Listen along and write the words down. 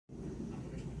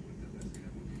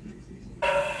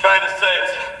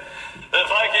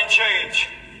change.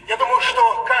 Я думаю, что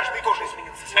каждый тоже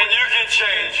изменился. And you can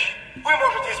change. Вы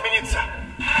можете измениться.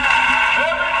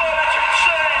 Everybody can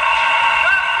change. Каждый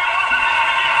может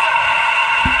измениться.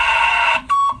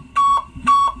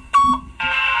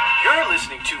 You're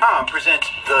listening to Tom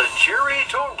presents the Jerry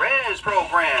Torres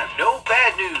program. No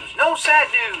bad news, no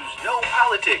sad news, no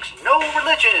politics, no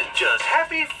religion, just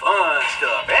happy fun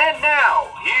stuff. And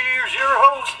now, here's your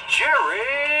host,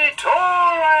 Jerry Torres.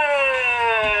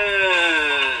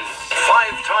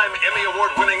 Five-time Emmy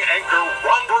Award-winning anchor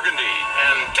Ron Burgundy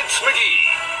and Tits McGee.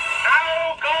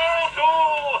 Now go do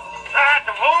that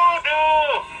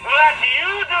voodoo that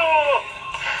you do.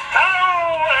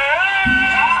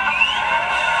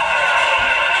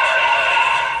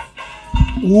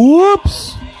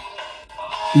 Whoops.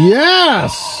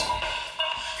 Yes.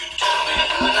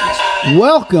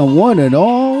 Welcome, one and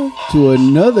all, to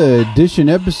another edition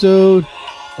episode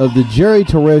of the Jerry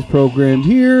Torres program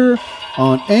here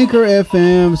on Anchor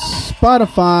FM,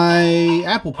 Spotify,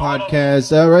 Apple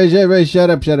Podcasts. Right,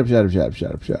 shut up.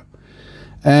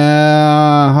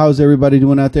 How's everybody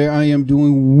doing out there? I am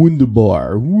doing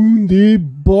wunderbar.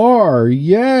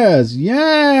 Yes.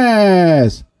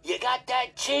 You got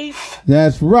that, Chief?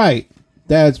 That's right.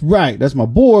 That's my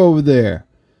boy over there.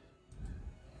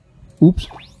 Oops.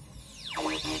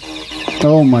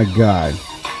 Oh my God.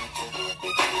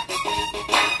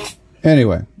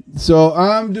 Anyway, so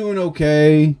I'm doing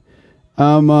okay.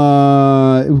 I'm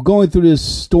going through this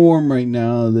storm right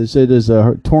now. They said there's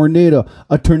a tornado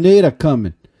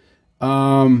coming.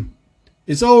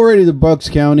 It's already the Bucks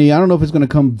County. I don't know if it's going to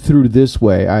come through this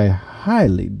way. I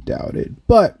highly doubt it.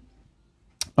 But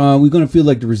we're going to feel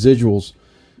like the residuals.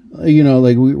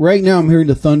 Right now I'm hearing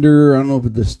the thunder. I don't know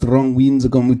if the strong winds are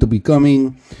going to be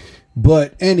coming.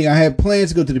 But anyway, I had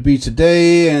plans to go to the beach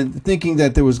today and thinking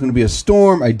that there was going to be a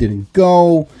storm. I didn't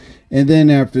go. And then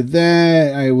after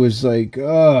that, I was like,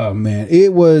 oh man,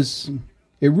 it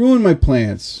ruined my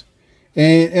plans.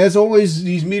 And as always,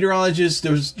 these meteorologists,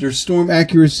 their storm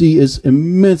accuracy is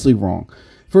immensely wrong.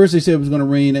 First, they said it was going to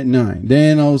rain at 9.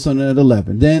 Then all of a sudden at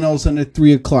 11. Then all of a sudden at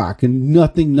 3 o'clock. And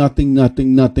nothing.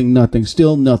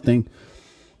 Still nothing.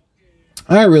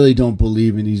 I really don't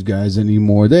believe in these guys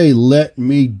anymore. They let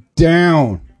me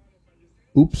down.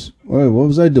 Oops. Wait, what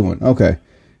was I doing? Okay.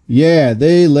 Yeah,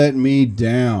 they let me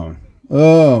down.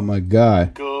 Oh, my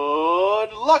God. Good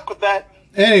luck with that.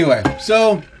 Anyway,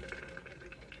 so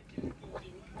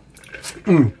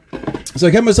I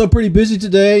kept myself pretty busy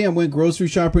today. I went grocery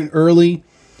shopping early,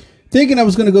 thinking I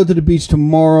was going to go to the beach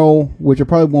tomorrow, which I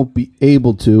probably won't be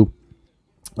able to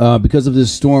because of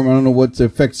this storm. I don't know what the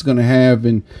effect it's going to have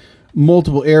in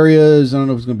multiple areas. I don't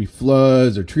know if it's going to be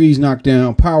floods or trees knocked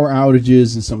down, power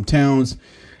outages in some towns.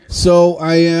 So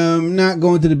I am not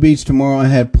going to the beach tomorrow. I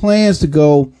had plans to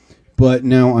go, but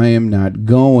now I am not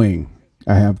going.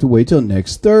 I have to wait till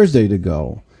next Thursday to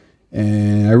go.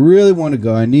 And I really want to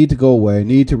go. I need to go away. I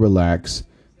need to relax.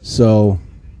 So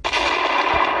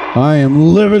I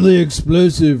am lividly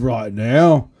explosive right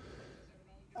now.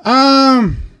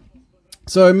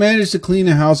 So I managed to clean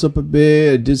the house up a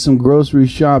bit. I did some grocery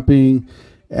shopping.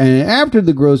 And after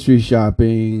the grocery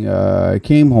shopping, I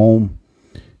came home.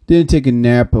 Didn't take a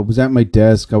nap. I was at my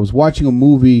desk. I was watching a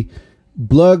movie,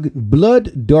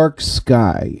 Blood Dark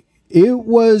Sky. It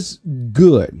was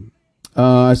good.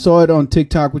 I saw it on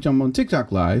TikTok, which I'm on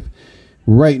TikTok Live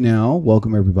right now.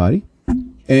 Welcome, everybody.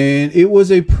 And it was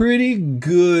a pretty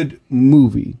good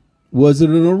movie. Was it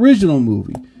an original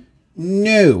movie?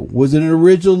 No. Was it an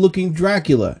original looking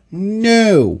Dracula?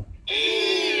 No.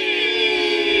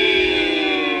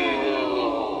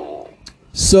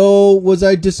 So, was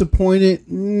I disappointed?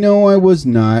 No, I was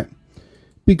not.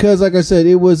 Because, like I said,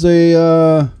 it was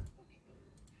it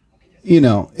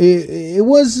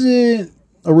wasn't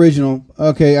original.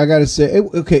 Okay, I gotta say,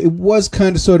 it was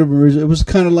kind of sort of original. It was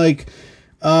kind of like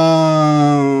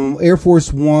Air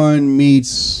Force One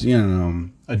meets, a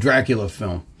Dracula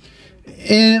film.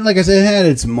 And like I said, it had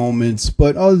its moments,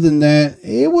 but other than that,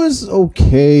 it was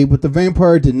okay. But the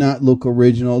vampire did not look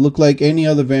original. It looked like any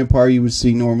other vampire you would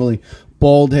see normally.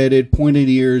 Bald-headed, pointed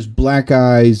ears, black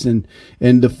eyes, and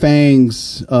the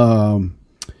fangs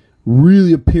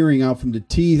really appearing out from the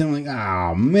teeth. I'm like,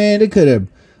 oh man, they could have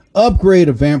upgraded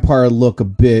a vampire look a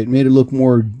bit, made it look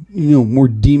more, more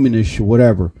demonish or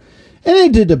whatever. And they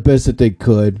did the best that they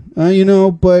could,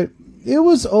 but it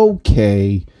was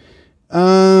okay.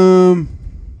 Hey!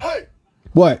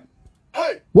 What?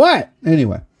 Hey! What?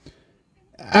 Anyway,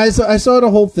 I saw the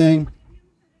whole thing.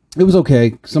 It was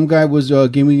okay. Some guy was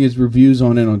giving his reviews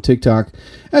on it on TikTok.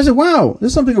 I said, "Wow,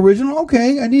 there's something original.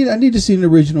 Okay, I need to see an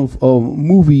original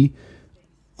movie."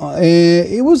 And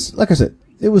it was, like I said,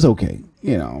 it was okay.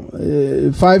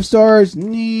 5 stars.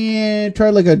 Nah, try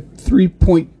like a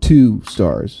 3.2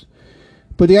 stars.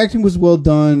 But the acting was well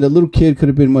done. The little kid could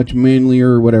have been much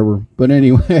manlier or whatever. But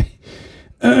anyway,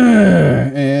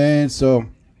 and so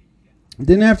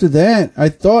then after that, I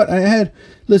thought I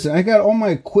got all my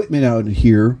equipment out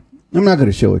here. I'm not going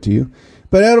to show it to you.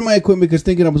 But out of my equipment because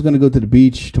thinking I was going to go to the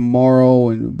beach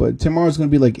tomorrow. But tomorrow's going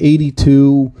to be like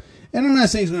 82. And I'm not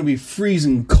saying it's going to be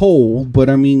freezing cold. But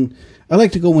I mean, I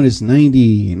like to go when it's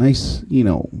 90. Nice,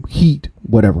 heat,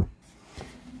 whatever.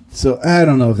 So I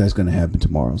don't know if that's going to happen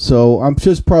tomorrow. So I'm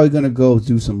just probably going to go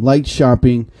do some light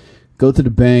shopping. Go to the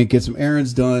bank. Get some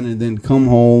errands done. And then come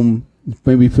home.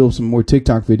 Maybe film some more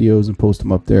TikTok videos and post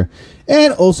them up there.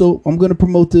 And also, I'm going to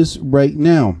promote this right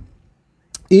now.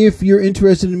 If you're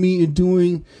interested in me in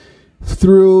doing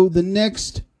through the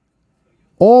next,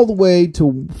 all the way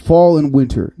to fall and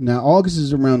winter. Now, August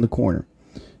is around the corner.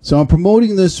 So I'm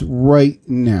promoting this right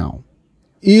now.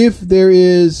 If there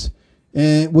is,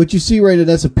 and what you see right now,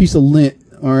 that's a piece of lint,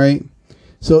 all right?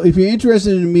 So if you're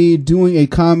interested in me doing a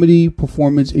comedy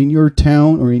performance in your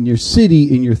town or in your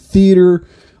city, in your theater,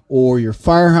 or your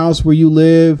firehouse where you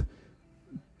live,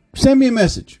 send me a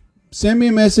message. Send me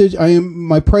a message.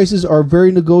 My prices are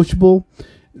very negotiable.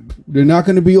 They're not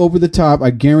going to be over the top.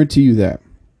 I guarantee you that.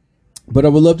 But I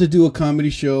would love to do a comedy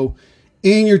show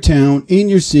in your town, in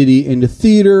your city, in the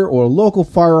theater or a local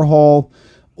fire hall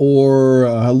or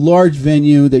a large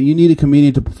venue that you need a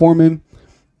comedian to perform in.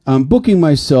 I'm booking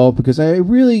myself because I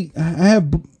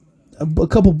have a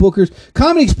couple bookers.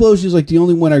 Comedy Explosion is like the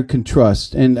only one I can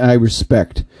trust and I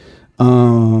respect.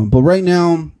 But right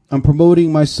now, I'm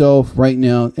promoting myself right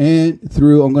now and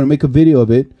I'm going to make a video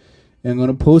of it and I'm going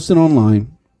to post it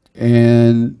online.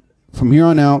 And from here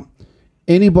on out,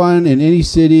 anybody in any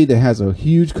city that has a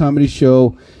huge comedy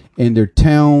show in their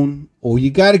town, or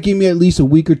you got to give me at least a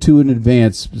week or two in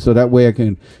advance so that way I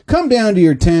can come down to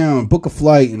your town, book a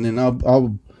flight, and then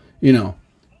I'll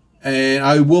and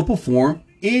I will perform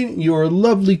in your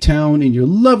lovely town, in your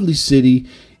lovely city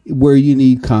where you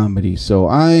need comedy. So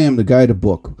I am the guy to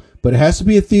book. But it has to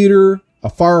be a theater, a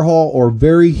fire hall, or a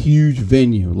very huge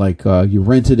venue. Like you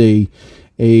rented a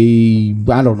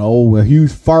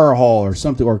huge fire hall or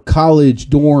something, or college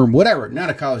dorm, whatever. Not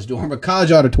a college dorm, a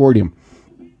college auditorium.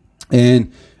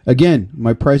 And again,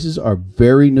 my prices are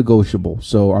very negotiable.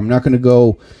 So I'm not going to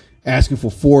go asking for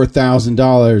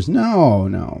 $4,000.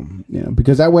 No.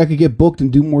 Because that way I could get booked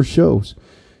and do more shows.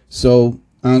 So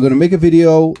I'm going to make a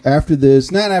video after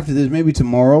this. Not after this, maybe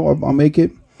tomorrow I'll make it.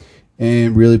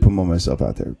 And really promote myself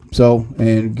out there. So,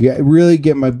 and really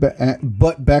get my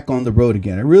butt back on the road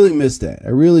again. I really miss that. I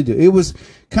really do. It was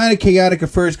kind of chaotic at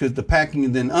first because the packing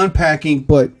and then unpacking.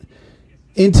 But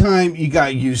in time, you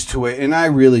got used to it. And I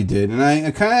really did. And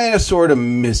I kind of sort of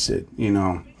miss it,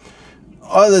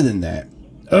 Other than that.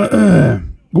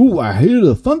 Ooh, I hear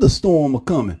the thunderstorm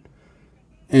coming.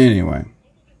 Anyway.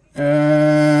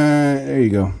 There you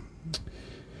go.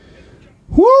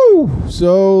 Woo!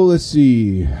 So, let's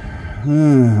see.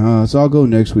 So I'll go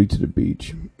next week to the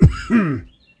beach. Right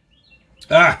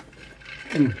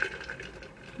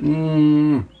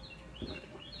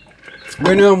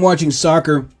now I'm watching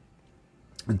soccer.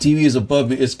 The TV is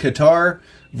above me. It's Qatar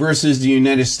versus the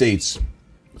United States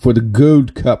for the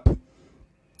Gold Cup.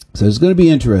 So it's going to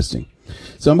be interesting.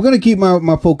 So I'm going to keep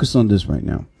my focus on this right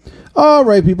now. All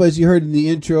right, people, as you heard in the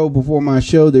intro before my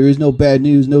show, there is no bad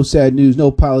news, no sad news,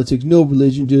 no politics, no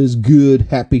religion, just good,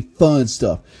 happy, fun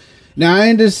stuff. Now, I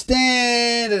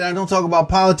understand that I don't talk about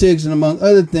politics and among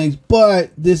other things,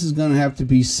 but this is going to have to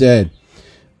be said.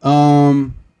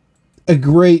 A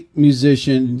great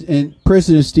musician, and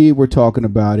Preston and Steve were talking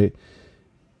about it.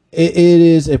 It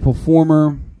is a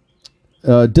performer,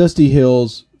 Dusty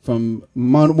Hills, from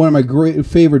one of my great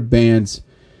favorite bands,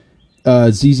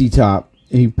 ZZ Top.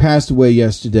 He passed away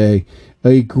yesterday.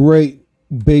 A great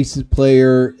bass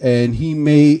player, and he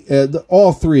made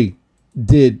all three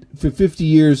did for 50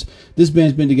 years. This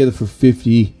band's been together for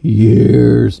 50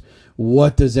 years.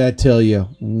 What does that tell you?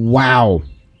 Wow.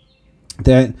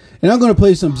 And I'm going to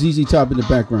play some ZZ Top in the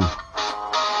background.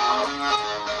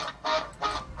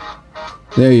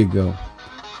 There you go.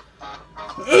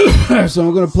 So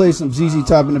I'm going to play some ZZ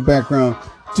Top in the background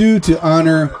to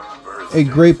honor a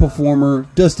great performer,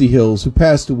 Dusty Hills, who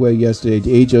passed away yesterday at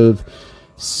the age of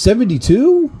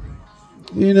 72,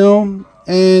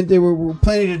 and they were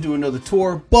planning to do another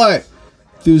tour, but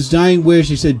through his dying wish,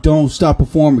 he said, don't stop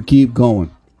performing, keep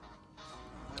going.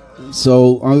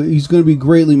 So he's going to be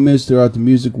greatly missed throughout the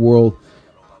music world,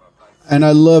 and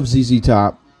I love ZZ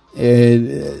Top,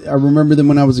 and I remember them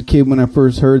when I was a kid, when I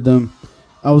first heard them,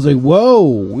 I was like,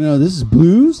 whoa, this is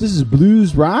blues. This is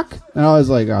blues rock. And I was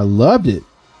like, I loved it.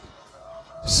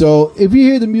 So if you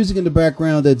hear the music in the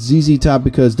background, that's ZZ Top,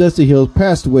 because Dusty Hills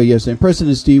passed away yesterday. And Preston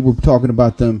and Steve were talking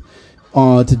about them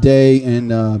today,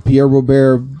 and Pierre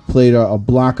Robert played a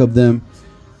block of them,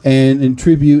 and in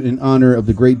tribute and honor of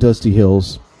the great Dusty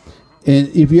Hills. And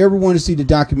if you ever want to see the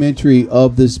documentary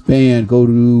of this band, go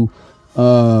to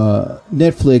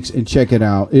Netflix and check it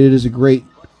out. It is a great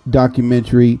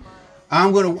documentary.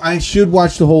 I should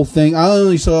watch the whole thing. I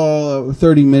only saw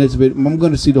 30 minutes of it. I'm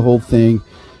going to see the whole thing,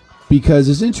 because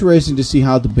it's interesting to see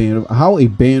how a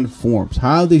band forms,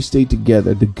 how they stay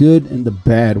together, the good and the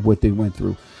bad, what they went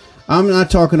through. I'm not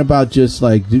talking about just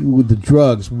like the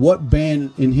drugs. What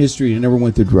band in history never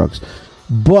went through drugs?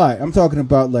 But I'm talking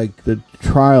about like the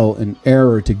trial and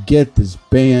error to get this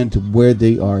band to where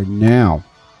they are now,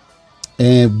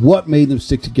 and what made them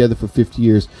stick together for 50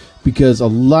 years. Because a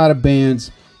lot of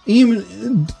bands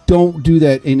even don't do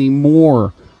that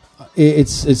anymore. It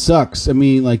sucks. I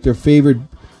mean, like their favorite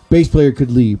bass player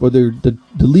could leave, or the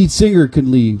lead singer could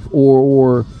leave,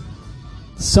 or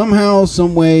somehow,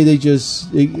 some way,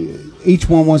 each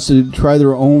one wants to try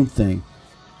their own thing.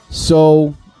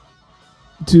 So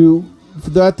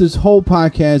throughout this whole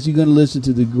podcast, you're going to listen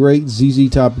to the great ZZ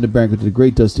Top in the background, to the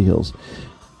great Dusty Hills.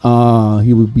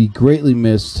 He would be greatly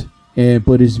missed,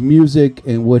 but his music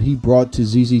and what he brought to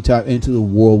ZZ Top into the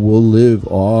world will live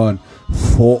on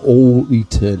for all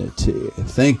eternity.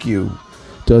 Thank you,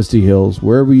 Dusty Hills,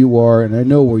 wherever you are, and I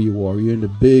know where you are. You're in the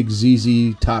big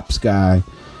ZZ Top sky,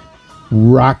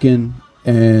 rocking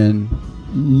and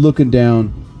looking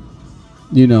down,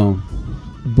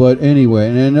 But anyway,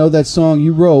 and I know that song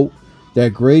you wrote,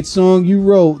 that great song you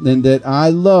wrote, and that I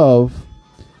love,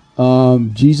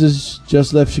 Jesus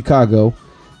Just Left Chicago,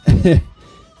 and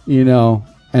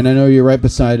I know you're right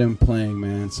beside him playing,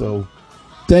 man. So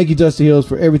thank you, Dusty Hills,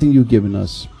 for everything you've given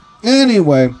us.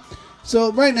 Anyway,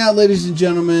 so right now, ladies and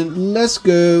gentlemen, let's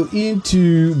go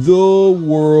into the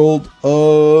world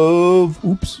of...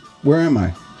 Oops, where am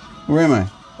I?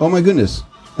 Oh, my goodness.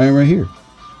 I am right here.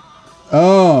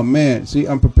 Oh, man. See,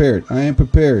 I'm prepared. I am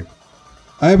prepared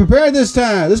this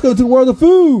time. Let's go to the world of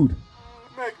food.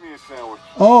 Make me a sandwich.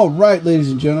 All right, ladies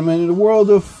and gentlemen, in the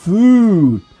world of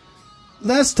food,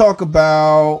 let's talk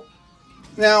about...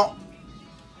 Now,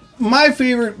 my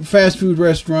favorite fast food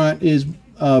restaurant is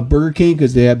Burger King,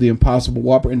 because they have the Impossible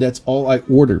Whopper, and that's all I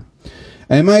order.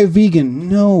 Am I a vegan?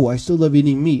 No, I still love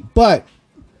eating meat, but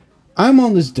I'm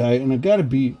on this diet, and I got to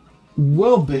be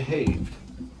well behaved.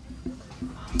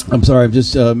 I'm sorry, I'm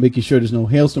just making sure there's no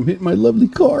hailstorm hitting my lovely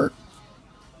car.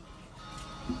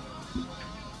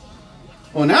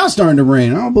 Well, now it's starting to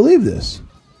rain. I don't believe this.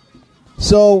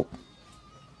 So,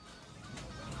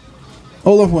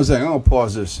 hold on for 1 second. I'll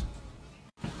pause this.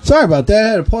 Sorry about that. I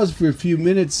had to pause for a few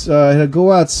minutes. I had to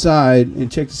go outside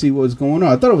and check to see what was going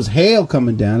on. I thought it was hail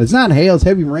coming down. It's not hail. It's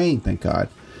heavy rain, thank God.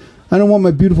 I don't want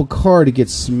my beautiful car to get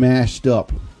smashed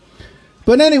up.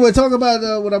 But anyway, talk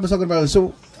about what I was talking about.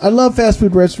 So, I love fast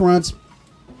food restaurants.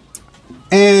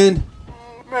 And...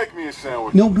 Make me a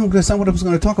sandwich. No, that's not what I was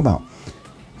going to talk about.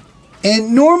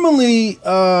 And normally,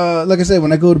 like I said,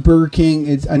 when I go to Burger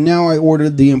King, now I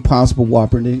ordered the Impossible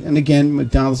Whopper. And again,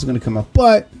 McDonald's is going to come up.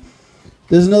 But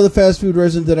there's another fast food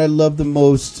restaurant that I love the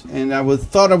most. And I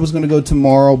thought I was going to go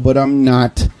tomorrow, but I'm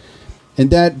not. And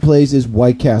that place is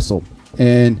White Castle.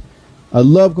 And I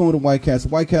love going to White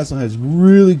Castle. White Castle has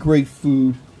really great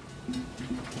food.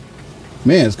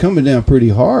 Man, it's coming down pretty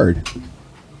hard.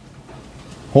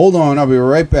 Hold on, I'll be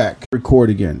right back. Record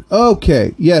again.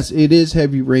 Okay, yes, it is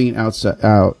heavy rain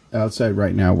outside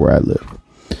right now where I live.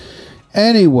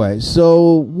 Anyway,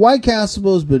 so White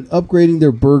Castle has been upgrading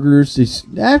their burgers.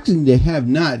 They have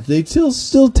not. They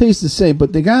still taste the same,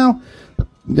 but they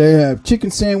have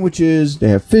chicken sandwiches. They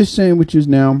have fish sandwiches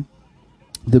now.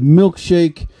 The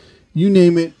milkshake, you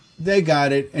name it, they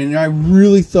got it. And I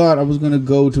really thought I was going to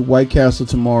go to White Castle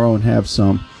tomorrow and have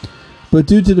some. But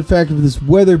due to the fact of this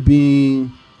weather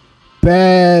being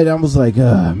bad, I was like,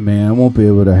 man, I won't be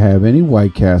able to have any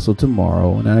White Castle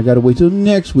tomorrow. And I got to wait till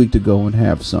next week to go and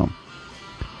have some.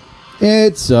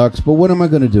 It sucks, but what am I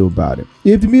going to do about it?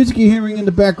 If the music you're hearing in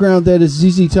the background, that is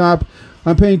ZZ Top.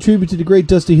 I'm paying tribute to the great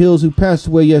Dusty Hills, who passed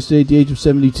away yesterday at the age of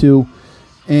 72.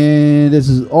 And this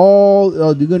is all,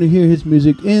 you're going to hear his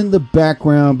music in the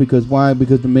background. Because why?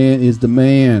 Because the man is the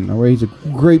man. All right, he's a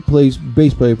great bass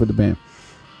player for the band.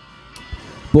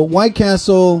 But White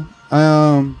Castle,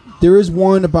 there is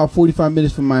one about 45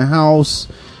 minutes from my house.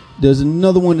 There's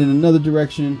another one in another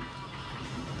direction.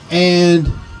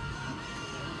 And...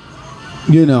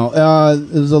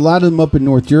 there's a lot of them up in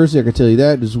North Jersey, I can tell you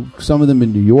that. There's some of them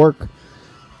in New York.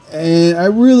 And I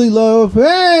really love,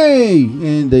 hey,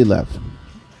 and they left.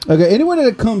 Okay, anyone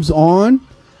that comes on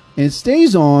and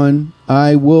stays on,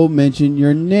 I will mention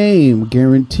your name,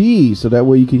 guarantee, so that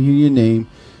way you can hear your name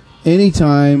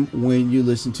anytime when you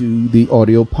listen to the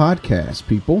audio podcast,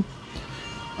 people.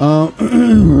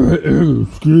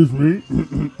 Excuse me.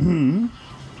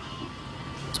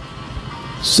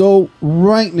 So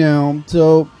right now,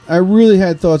 I really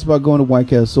had thoughts about going to White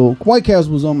Castle. White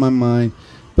Castle was on my mind,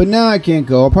 but now I can't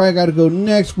go. I probably got to go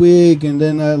next week, and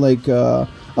then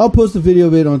I'll post a video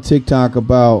of it on TikTok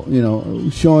about,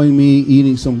 showing me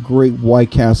eating some great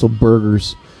White Castle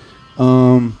burgers.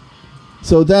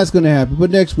 So that's going to happen.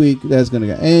 But next week, that's going to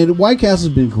go. And White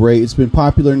Castle's been great. It's been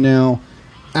popular now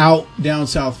out down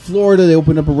South Florida. They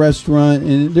opened up a restaurant,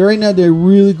 and right now they're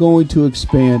really going to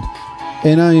expand.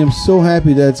 And I am so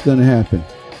happy that's going to happen.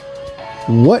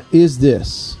 What is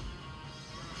this?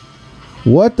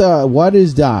 What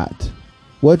is that?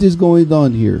 What is going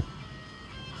on here?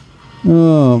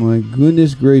 Oh my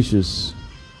goodness gracious.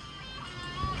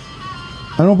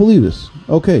 I don't believe this.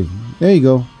 Okay, there you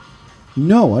go.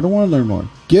 No, I don't want to learn more.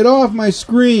 Get off my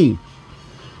screen.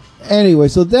 Anyway,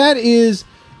 so that is...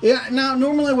 Yeah, now,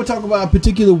 normally I would talk about a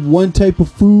particular one type of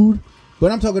food,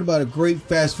 but I'm talking about a great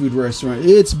fast food restaurant.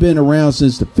 It's been around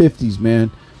since the 50s,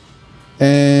 man.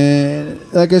 And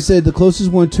like I said, the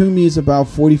closest one to me is about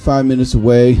 45 minutes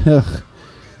away.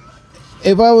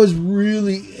 If I was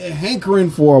really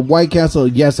hankering for a White Castle,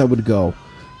 yes, I would go.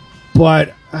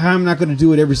 But I'm not going to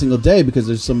do it every single day because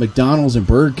there's some McDonald's and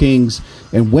Burger Kings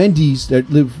and Wendy's that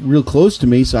live real close to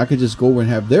me, so I could just go over and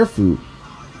have their food.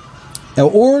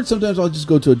 Or sometimes I'll just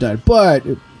go to a diner. But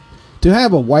to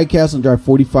have a White Castle and drive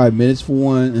 45 minutes for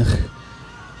one,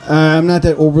 I'm not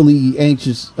that overly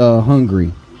anxious,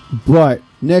 hungry. But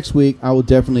next week, I will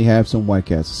definitely have some White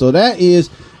Castle. So that is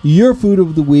your food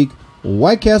of the week,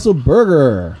 White Castle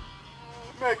Burger.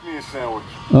 Make me a sandwich.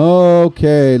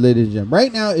 Okay, ladies and gentlemen.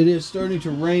 Right now, it is starting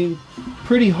to rain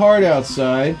pretty hard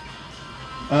outside.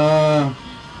 I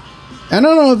don't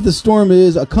know if the storm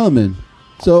is a-coming.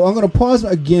 So I'm going to pause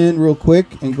again real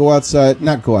quick and go outside.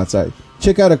 Not go outside.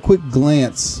 Check out a quick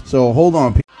glance. So hold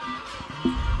on.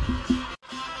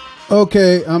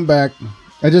 Okay, I'm back.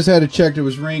 I just had to check. There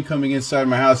was rain coming inside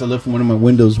my house. I left one of my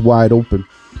windows wide open.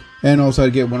 And also I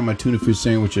had to get one of my tuna fish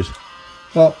sandwiches.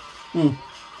 Well,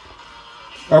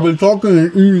 I've been talking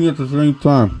and eating at the same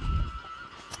time.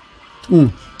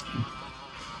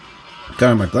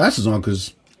 Got my glasses on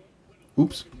because...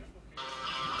 Oops.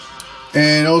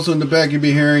 And also in the back, you'll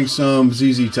be hearing some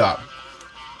ZZ Top.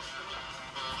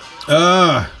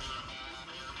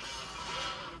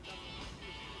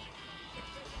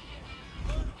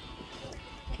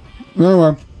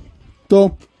 Anyway,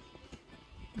 so,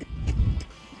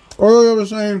 all I was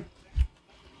saying,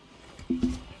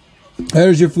 that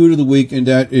is your food of the week, and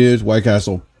that is White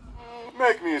Castle.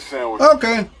 Make me a sandwich.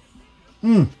 Okay.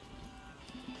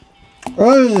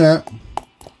 Other than that,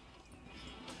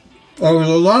 there's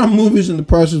a lot of movies in the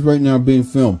process right now being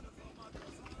filmed.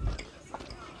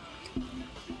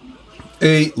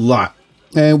 A lot.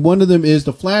 And one of them is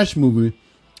the Flash movie.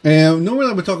 And normally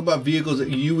I would talk about vehicles that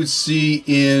you would see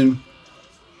in...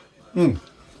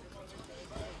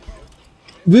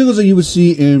 Vehicles that you would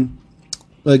see in,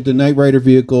 like, the Knight Rider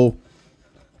vehicle,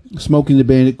 Smoking the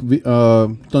Bandit,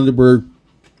 Thunderbird.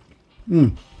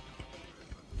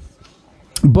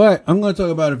 But I'm going to talk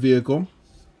about a vehicle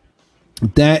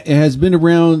that has been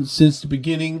around since the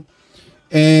beginning,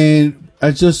 and I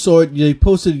just saw it. They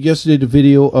posted yesterday the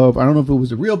video of, I don't know if it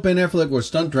was a real Ben Affleck or a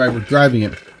stunt driver driving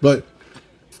it, but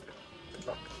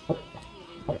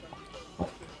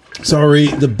sorry,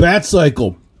 the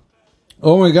Batcycle.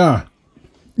 Oh my god,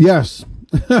 yes.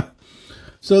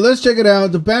 So let's check it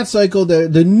out. The Batcycle,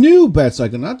 the new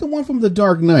Batcycle, not the one from The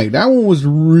Dark Knight. That one was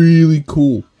really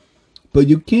cool, but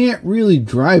you can't really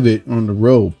drive it on the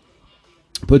road.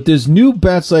 But this new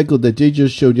Batcycle that they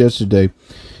just showed yesterday,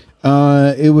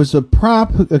 it was a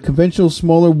prop, a conventional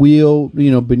smaller wheel,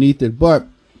 beneath it. But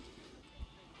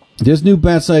this new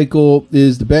Batcycle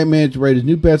is the Batman to write his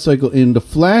new Batcycle in the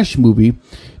Flash movie.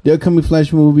 The upcoming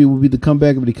Flash movie will be the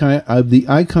comeback of the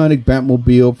iconic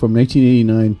Batmobile from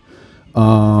 1989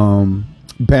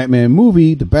 Batman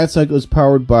movie. The Batcycle is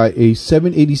powered by a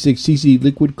 786cc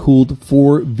liquid-cooled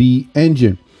 4V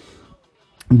engine.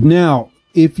 Now,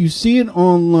 if you see it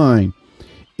online,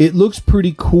 it looks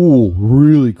pretty cool,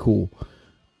 really cool.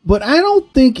 But I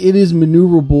don't think it is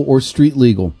maneuverable or street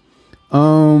legal.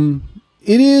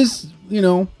 It is,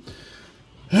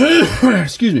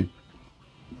 excuse me.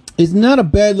 It's not a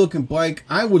bad looking bike.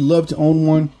 I would love to own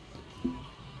one.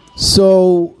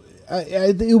 So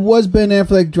it was Ben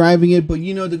Affleck driving it, but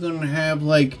you know they're going to have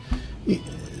like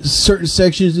certain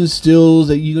sections and stills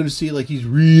that you're going to see like he's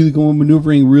really going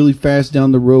maneuvering really fast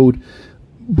down the road,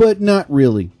 but not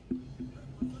really.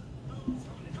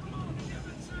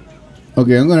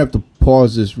 Okay, I'm going to have to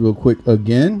pause this real quick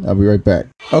again. I'll be right back.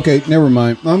 Okay, never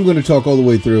mind. I'm going to talk all the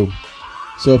way through.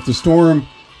 So if the storm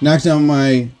knocks down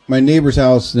my neighbor's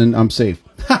house, then I'm safe.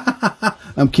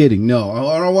 I'm kidding. No,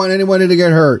 I don't want anybody to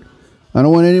get hurt. I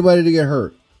don't want anybody to get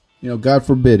hurt. You know, God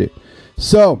forbid it.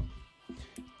 So,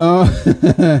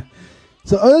 so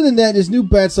other than that, this new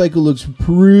Batcycle looks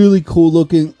really cool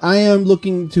looking. I am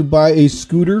looking to buy a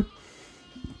scooter.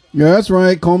 Yeah, that's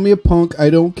right. Call me a punk. I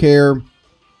don't care.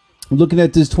 I'm looking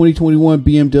at this 2021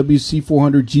 BMW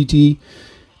C400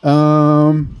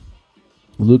 GT.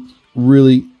 Looks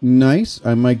really nice.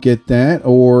 I might get that,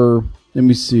 or let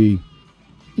me see.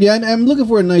 Yeah, I'm looking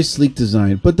for a nice sleek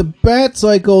design. But the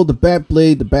Batcycle, the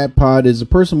Batblade, the Batpod is a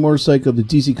personal motorcycle of the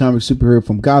DC Comics superhero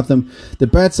from Gotham. The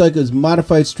Batcycle is a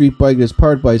modified street bike that is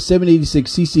powered by a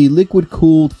 786cc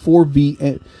liquid-cooled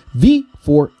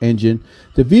 4V4 engine.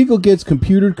 The vehicle gets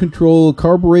computer control,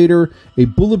 carburetor, a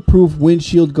bulletproof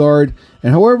windshield guard,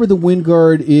 and however the wind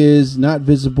guard is not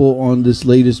visible on this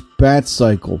latest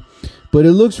Batcycle. But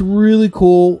it looks really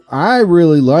cool. I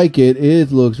really like it.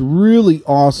 It looks really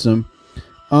awesome.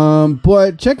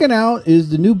 But check it out is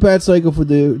the new Batcycle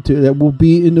that will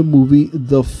be in the movie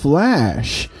The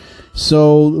Flash.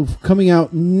 So coming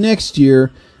out next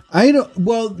year. Ben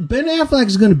Affleck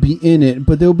is going to be in it,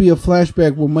 but there'll be a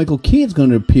flashback where Michael Keaton's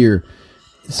going to appear.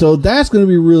 So that's going to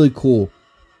be really cool.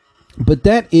 But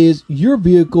that is your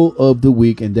vehicle of the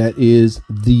week, and that is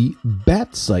the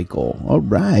Batcycle. All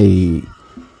right.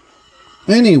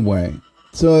 Anyway,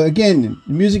 so again,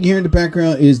 the music here in the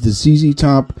background is the ZZ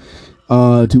Top.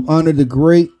 To honor the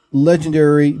great,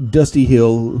 legendary Dusty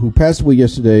Hill, who passed away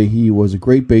yesterday. He was a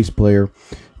great bass player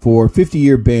for a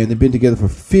 50-year band. They've been together for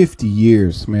 50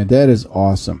 years. Man, that is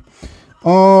awesome.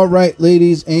 All right,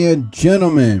 ladies and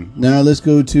gentlemen. Now let's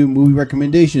go to movie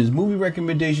recommendations. Movie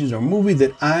recommendations are a movie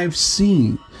that I've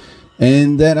seen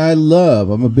and that I love.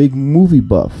 I'm a big movie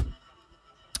buff.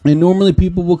 And normally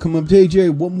people will come up to, hey, Jay,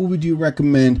 what movie do you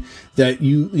recommend that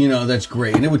you know, that's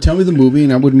great? And they would tell me the movie,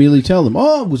 and I would immediately tell them,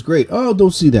 oh, it was great. Oh, don't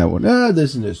see that one.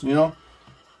 This and this, you know.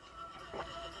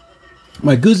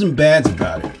 My goods and bads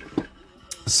about it.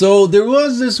 So there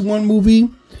was this one movie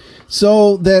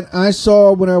that I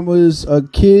saw when I was a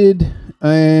kid,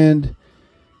 and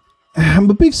I'm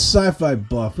a big sci-fi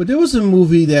buff, but there was a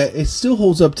movie that it still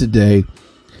holds up today.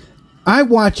 I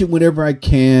watch it whenever I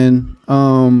can,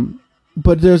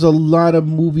 but there's a lot of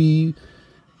movie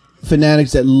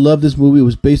fanatics that love this movie. It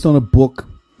was based on a book.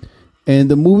 And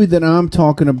the movie that I'm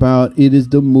talking about, it is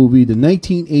the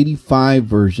 1985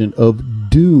 version of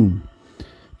Dune.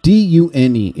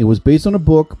 D-U-N-E. It was based on a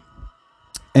book.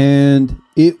 And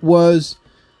it was...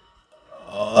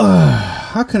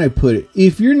 how can I put it?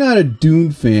 If you're not a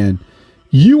Dune fan,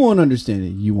 you won't understand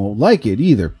it. You won't like it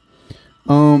either.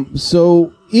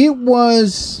 So it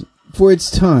was, for its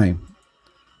time...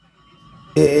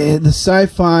 the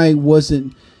sci-fi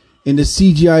wasn't, and the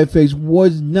CGI effects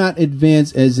was not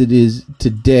advanced as it is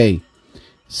today.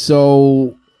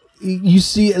 So you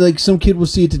see, like some kid will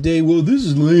see it today. Well, this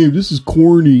is lame. This is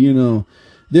corny. You know,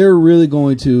 they're really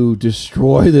going to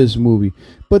destroy this movie.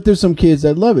 But there's some kids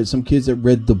that love it. Some kids that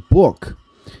read the book,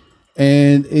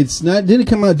 and didn't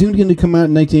come out in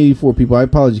 1984. People, I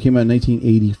apologize. It came out in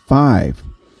 1985.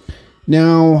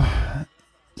 Now,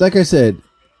 like I said,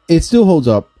 it still holds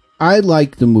up. I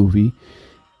like the movie.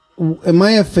 Am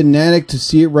I a fanatic to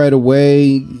see it right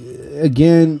away?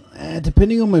 Again,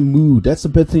 depending on my mood. That's the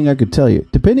best thing I could tell you.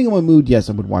 Depending on my mood, yes,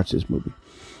 I would watch this movie.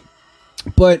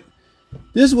 But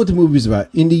this is what the movie is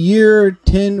about. In the year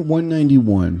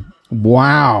 10191,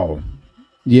 wow.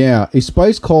 Yeah, a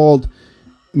spice called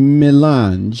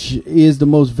melange is the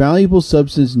most valuable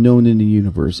substance known in the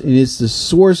universe. And the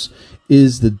source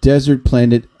is the desert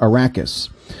planet Arrakis.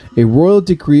 A royal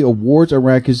decree awards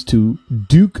Arrakis to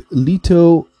Duke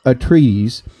Leto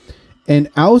Atreides and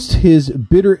ousts his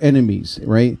bitter enemies,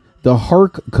 right? The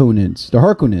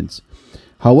Harkonnens.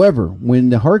 However, when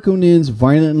the Harkonnens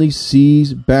violently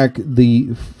seize back the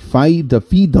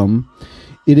fiefdom,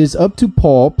 it is up to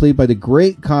Paul, played by the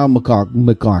great Kyle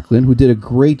MacLachlan, who did a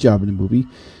great job in the movie,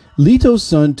 Leto's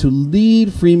son, to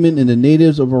lead Freeman and the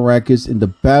natives of Arrakis in the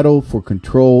battle for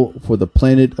control for the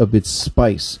planet of its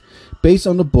spice, based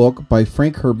on the book by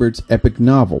Frank Herbert's epic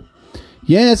novel.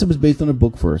 Yes, it was based on a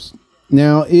book first.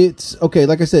 Now, it's okay.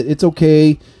 Like I said, it's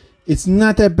okay. It's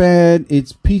not that bad.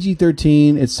 It's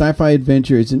PG-13. It's sci-fi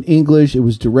adventure. It's in English. It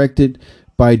was directed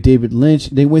by David Lynch.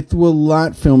 They went through a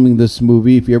lot filming this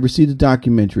movie. If you ever see the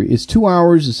documentary, it's 2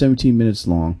 hours and 17 minutes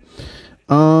long.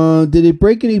 Did it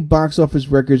break any box office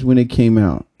records when it came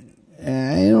out?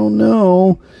 I don't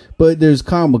know, but there's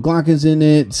Kyle MacLachlan's in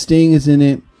it, Sting is in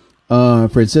it,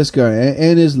 Francesca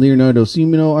Annis, Leonardo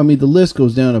Cimino. I mean, the list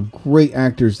goes down of great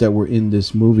actors that were in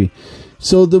this movie.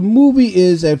 So the movie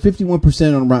is at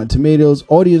 51% on Rotten Tomatoes.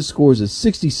 Audience scores is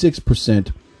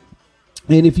 66%.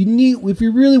 And if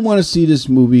you really want to see this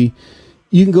movie,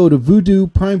 you can go to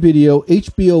Vudu, Prime Video,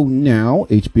 HBO Now,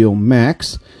 HBO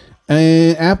Max,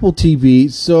 and Apple TV.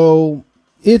 So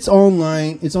it's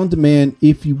online, it's on demand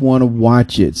if you want to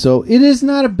watch it. So it is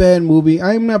not a bad movie.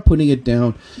 I'm not putting it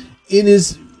down. It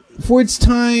is for its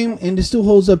time, and it still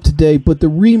holds up today. But the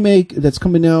remake that's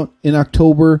coming out in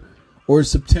October or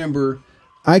September,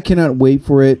 I cannot wait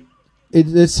for it.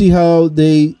 Let's see how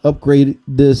they upgrade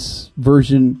this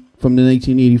version from the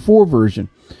 1984 version.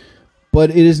 But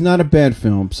it is not a bad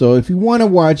film. So if you want to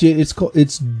watch it,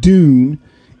 it's Dune.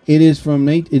 It is from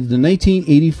the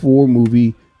 1984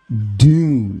 movie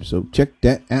Dune. So check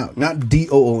that out. Not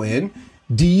D-O-O-N.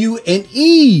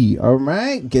 D-U-N-E. All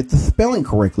right. Get the spelling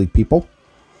correctly, people.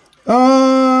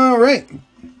 All right.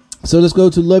 So let's go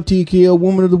to Love TKO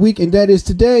Woman of the Week. And that is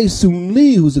today, Soon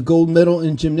Lee, who's a gold medal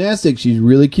in gymnastics. She's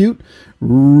really cute,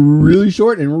 really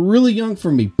short, and really young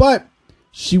for me. But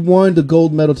she won the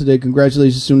gold medal today.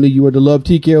 Congratulations, Soon Lee. You are the Love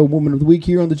TKO Woman of the Week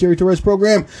here on the Jerry Torres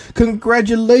program.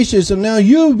 Congratulations. So now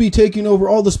you'll be taking over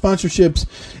all the sponsorships,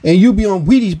 and you'll be on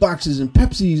Wheaties boxes and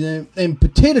Pepsis and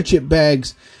potato chip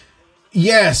bags.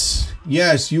 Yes,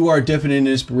 you are definitely an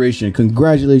inspiration.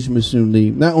 Congratulations, Miss Soon Lee.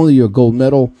 Not only you're a gold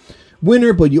medal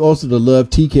winner, but you also the Love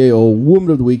TKO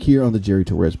Woman of the Week here on the Jerry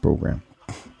Torres program.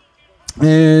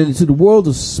 And to the world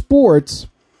of sports,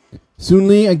 Soon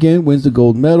Lee again wins the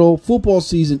gold medal. Football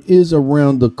season is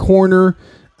around the corner.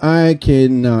 I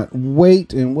cannot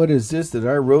wait. And what is this that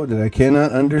I wrote that I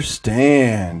cannot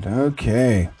understand?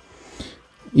 Okay.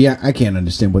 Yeah, I can't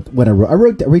understand what I wrote. I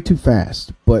wrote that way too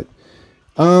fast. But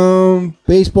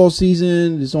baseball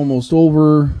season is almost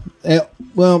over.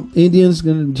 Well, Indians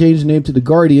going to change the name to the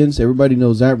Guardians. Everybody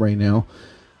knows that right now.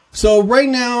 So right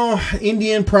now,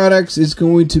 Indian products is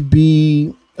going to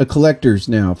be a collector's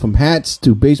now, from hats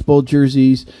to baseball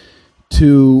jerseys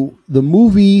to the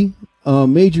movie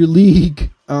Major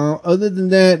League. Other than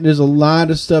that, there's a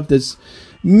lot of stuff that's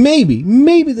maybe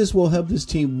this will help this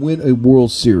team win a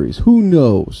World Series. Who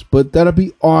knows? But that'll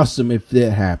be awesome if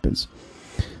that happens.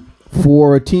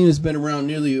 For a team that's been around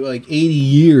nearly like 80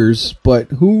 years, but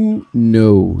who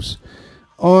knows?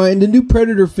 And the new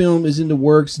Predator film is in the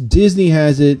works. Disney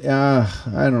has it. I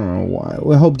don't know why.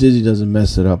 Well, I hope Disney doesn't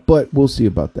mess it up, but we'll see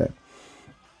about that.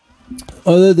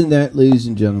 Other than that, ladies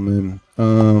and gentlemen,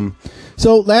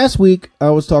 so last week I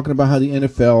was talking about how the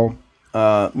NFL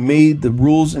made the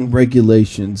rules and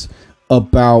regulations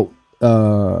about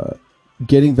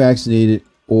getting vaccinated,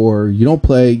 or you don't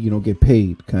play, you don't get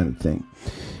paid, kind of thing.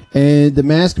 And the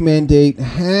mask mandate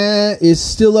is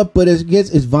still up, but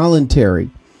it's voluntary.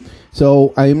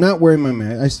 So I am not wearing my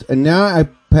mask. And now I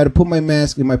had to put my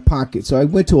mask in my pocket. So I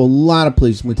went to a lot of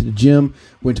places. Went to the gym,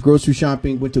 went to grocery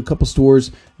shopping, went to a couple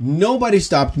stores. Nobody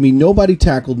stopped me. Nobody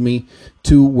tackled me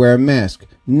to wear a mask.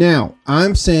 Now,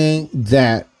 I'm saying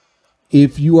that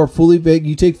if you are fully vaccinated,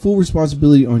 you take full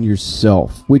responsibility on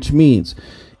yourself, which means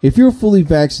if you're fully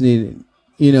vaccinated,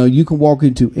 you can walk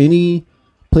into any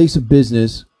place of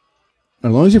business.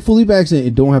 As long as you're fully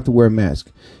vaccinated, you don't have to wear a mask.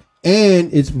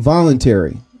 And it's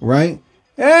voluntary, right?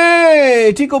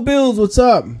 Hey, Tico Bills, what's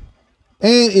up? And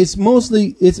it's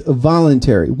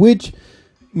voluntary, which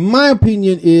my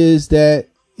opinion is that,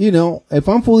 if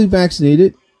I'm fully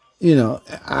vaccinated, and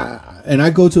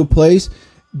I go to a place,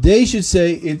 they should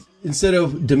say it, instead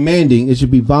of demanding, it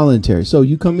should be voluntary. So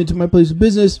you come into my place of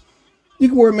business, you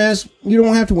can wear a mask. You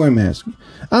don't have to wear a mask.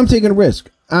 I'm taking a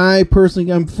risk. I'm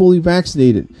fully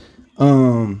vaccinated.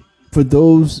 For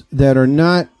those that are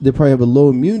not, they probably have a low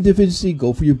immune deficiency,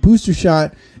 go for your booster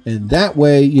shot. And that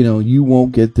way, you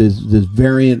won't get this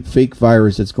variant fake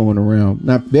virus that's going around.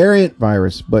 Not variant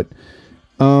virus, but,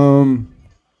 like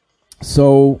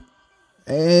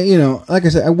I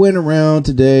said, I went around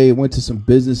today, went to some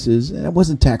businesses, and I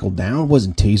wasn't tackled down,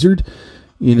 wasn't tasered,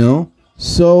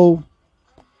 So,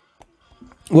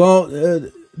 well,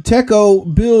 Teco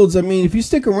Builds, if you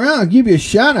stick around, I'll give you a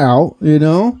shout out,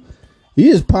 He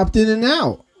just popped in and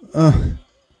out.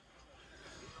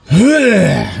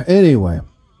 Anyway.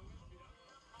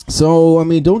 So,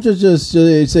 don't just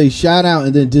say shout out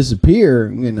and then disappear.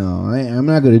 I'm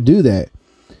not going to do that.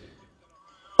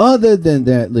 Other than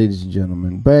that, ladies and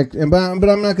gentlemen, but I'm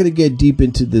not going to get deep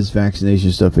into this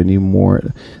vaccination stuff anymore.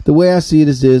 The way I see it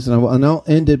is this, and I'll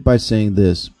end it by saying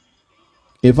this.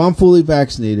 If I'm fully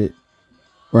vaccinated,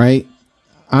 right,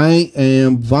 I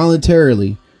am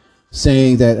voluntarily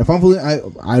saying that if I'm fully,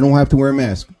 I don't have to wear a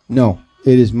mask. No,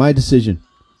 it is my decision,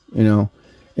 you know.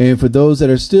 And for those that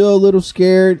are still a little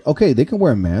scared, okay, they can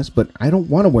wear a mask, but I don't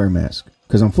want to wear a mask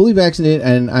because I'm fully vaccinated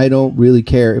and I don't really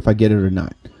care if I get it or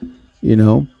not. You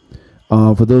know,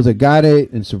 for those that got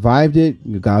it and survived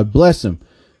it, God bless them.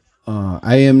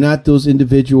 I am not those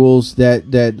individuals that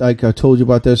like I told you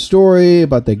about that story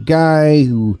about the guy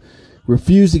who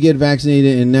refused to get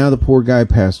vaccinated and now the poor guy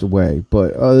passed away.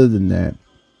 But other than that,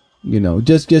 you know,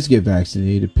 just get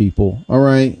vaccinated, people. All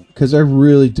right, because I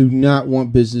really do not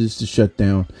want business to shut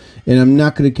down, and I'm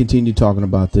not going to continue talking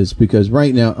about this because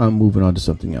right now I'm moving on to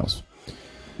something else.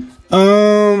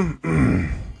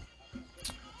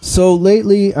 So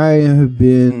lately I have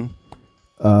been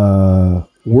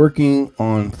working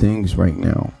on things right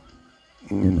now.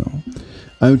 You know,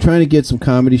 I'm trying to get some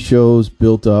comedy shows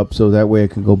built up so that way I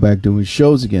can go back doing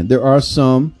shows again. There are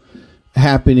some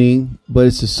happening, but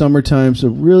it's the summertime, so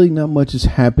really not much is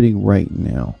happening right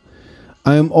now.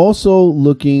 I'm also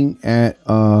looking at,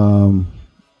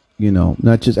 you know,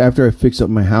 not just after I fix up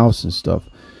my house and stuff,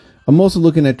 I'm also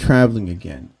looking at traveling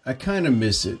again. I kind of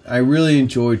miss it. I really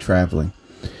enjoy traveling.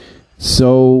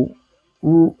 So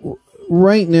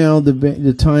right now,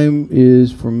 the time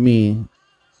is for me.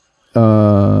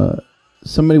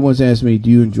 Somebody once asked me,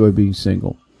 do you enjoy being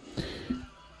single?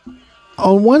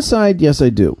 On one side, yes, I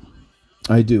do.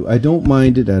 I do. I don't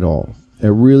mind it at all. I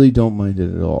really don't mind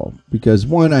it at all. Because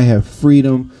one, I have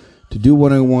freedom to do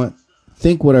what I want,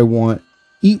 think what I want,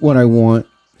 eat what I want,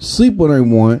 sleep what I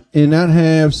want, and not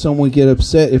have someone get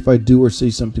upset if I do or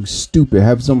say something stupid.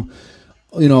 Have some,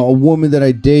 you know, a woman that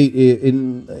I date,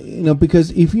 in, you know, because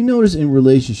if you notice in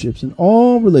relationships, in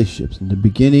all relationships, in the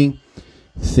beginning,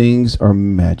 things are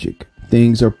magic.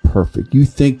 Things are perfect. You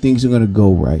think things are going to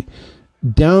go right.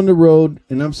 Down the road,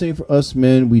 and I'm saying for us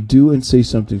men, we do and say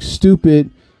something stupid,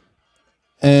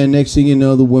 and next thing you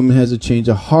know, the woman has a change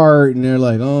of heart, and they're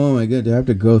like, oh my God, do I have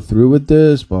to go through with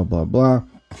this? Blah, blah, blah.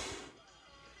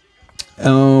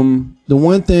 The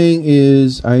one thing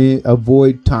is I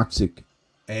avoid toxic,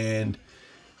 and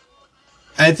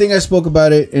I think I spoke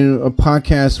about it in a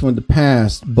podcast from the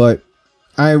past, but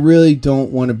I really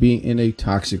don't want to be in a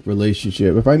toxic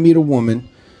relationship. If I meet a woman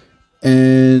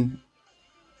and,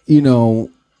 you know,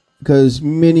 because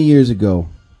many years ago,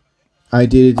 I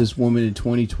dated this woman in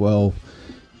 2012,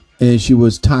 and she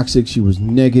was toxic. She was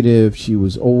negative. She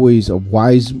was always a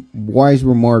wise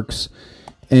remarks,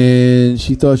 and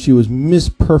she thought she was Miss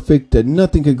Perfect, that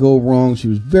nothing could go wrong. She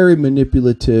was very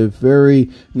manipulative,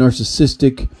 very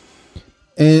narcissistic,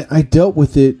 and I dealt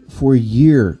with it for a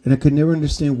year, and I could never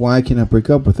understand why I cannot break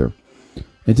up with her.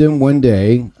 And then one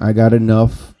day, I got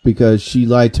enough because she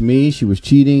lied to me. She was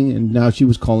cheating, and now she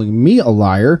was calling me a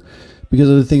liar because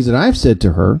of the things that I've said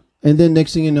to her. And then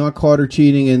next thing you know, I caught her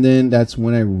cheating, and then that's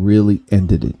when I really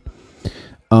ended it.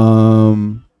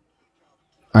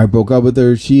 I broke up with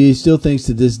her. She still thinks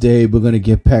to this day we're going to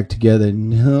get back together.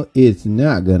 No, it's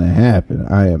not going to happen.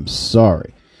 I am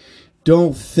sorry.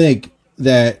 Don't think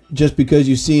that just because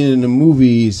you've seen it in the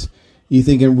movies, you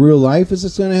think in real life is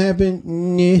this going to happen?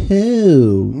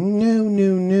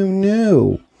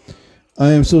 No.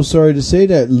 I am so sorry to say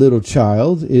that, little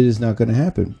child. It is not going to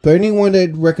happen. For anyone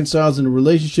that reconciles in a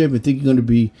relationship and think you're going to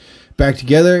be back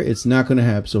together, it's not going to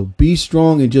happen. So be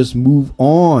strong and just move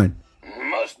on.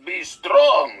 Must be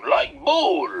strong like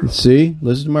bull. See?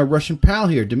 Listen to my Russian pal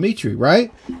here, Dmitry,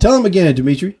 right? Tell him again,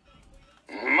 Dmitry.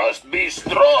 Must be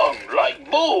strong like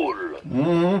bull.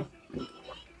 Mm-hmm.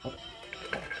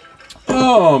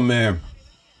 Oh, man.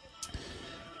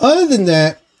 Other than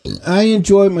that, I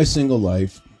enjoy my single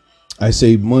life. I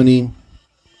save money,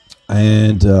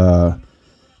 and I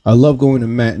love going to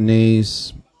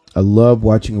matinees. I love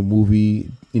watching a movie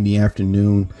in the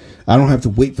afternoon. I don't have to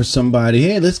wait for somebody.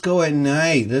 Hey, let's go at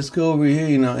night. Let's go over here,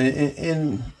 you know.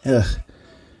 And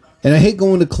I hate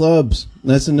going to clubs.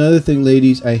 That's another thing,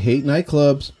 ladies. I hate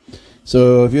nightclubs.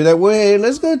 So if you're that way,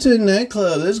 let's go to a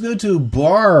nightclub. Let's go to a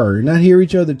bar. Not hear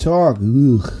each other talk.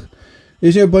 Ugh.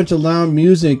 There's a bunch of loud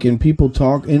music and people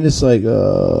talk, and it's like,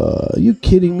 are you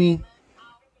kidding me?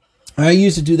 I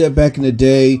used to do that back in the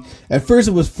day. At first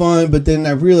it was fun, but then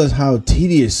I realized how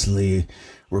tediously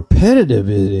repetitive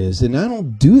it is, and I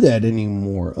don't do that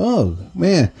anymore. Oh,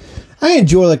 man. I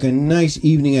enjoy like a nice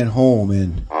evening at home,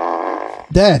 and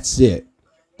that's it.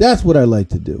 That's what I like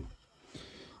to do.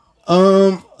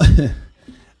 Other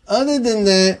than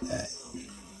that,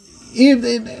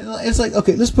 it's like,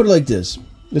 okay, let's put it like this.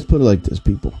 Let's put it like this,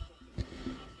 people.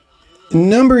 A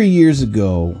number of years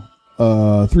ago,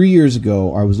 3 years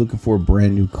ago, I was looking for a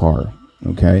brand new car.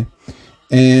 Okay.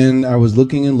 And I was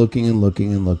looking and looking and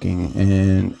looking and looking.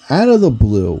 And out of the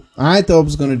blue, I thought I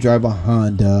was going to drive a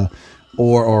Honda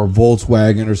or a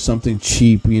Volkswagen or something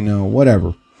cheap,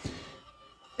 whatever.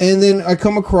 And then I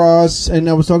come across, and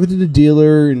I was talking to the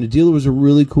dealer, and the dealer was a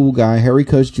really cool guy. Harry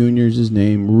Cuss Jr. is his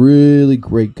name. Really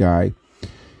great guy.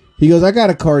 He goes, I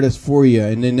got a car that's for you.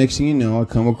 And then next thing you know, I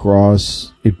come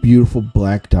across a beautiful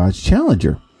black Dodge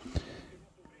Challenger.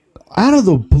 Out of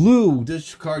the blue,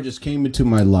 this car just came into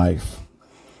my life.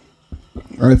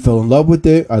 I fell in love with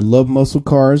it. I love muscle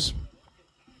cars.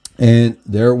 And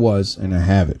there it was, and I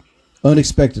have it.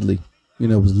 Unexpectedly. It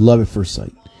was love at first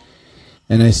sight.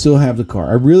 And I still have the car.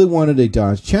 I really wanted a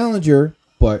Dodge Challenger,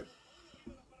 I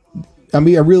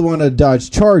really wanted a Dodge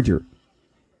Charger.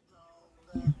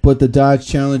 But the Dodge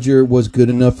Challenger was good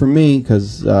enough for me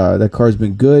because that car's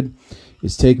been good.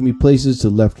 It's taken me places to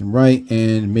left and right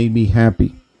and made me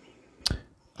happy.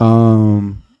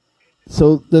 So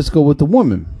let's go with the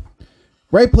woman.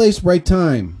 Right place, right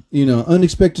time.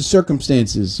 Unexpected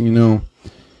circumstances,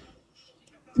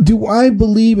 Do I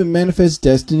believe in manifest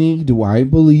destiny? Do I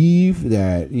believe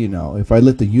that, if I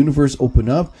let the universe open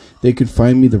up, they could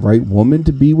find me the right woman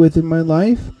to be with in my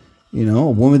life? A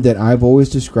woman that I've always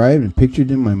described and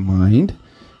pictured in my mind.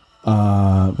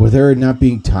 With her not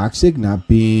being toxic, not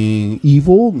being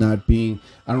evil, I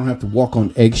don't have to walk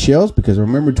on eggshells, because I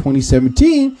remember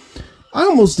 2017, I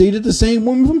almost dated the same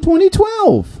woman from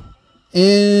 2012.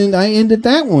 And I ended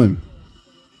that one.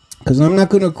 Because I'm not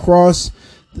going to cross,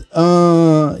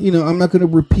 I'm not going to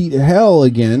repeat hell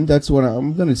again. That's what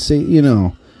I'm going to say,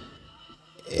 No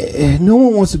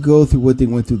one wants to go through what they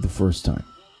went through the first time.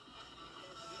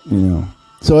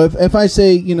 So if I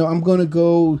say, I'm going to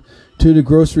go to the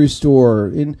grocery store,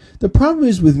 and the problem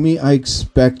is with me, I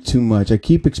expect too much. I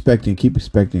keep expecting.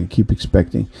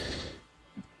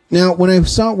 Now, when I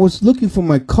was looking for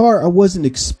my car, I wasn't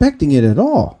expecting it at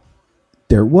all.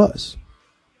 There was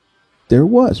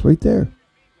right there.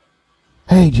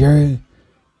 Hey, Jerry,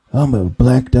 I'm a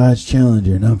black Dodge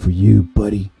Challenger, and I'm for you,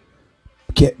 buddy.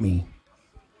 Get me.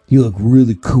 You look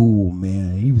really cool,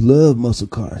 man. You love muscle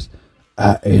cars.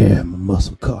 I am a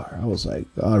muscle car. I was like,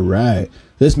 all right,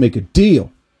 let's make a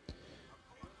deal.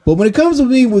 But when it comes to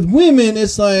me with women,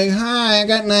 it's like, hi, I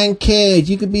got 9 kids.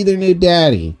 You could be their new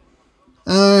daddy.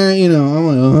 I'm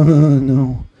like, oh,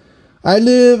 no. I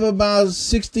live about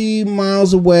 60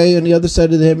 miles away on the other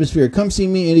side of the hemisphere. Come see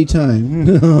me anytime.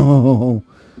 No.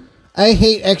 I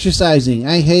hate exercising.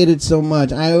 I hate it so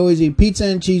much. I always eat pizza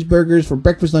and cheeseburgers for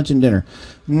breakfast, lunch, and dinner.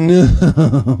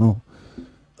 No.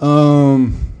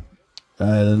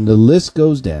 And the list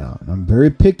goes down. I'm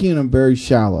very picky and I'm very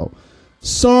shallow.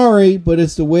 Sorry, but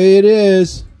it's the way it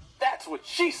is. That's what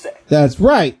she said. That's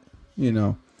right.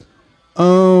 So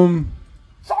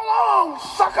long,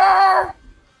 sucker!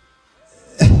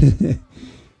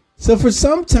 So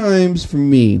sometimes for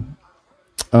me,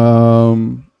 I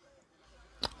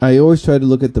always try to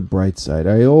look at the bright side.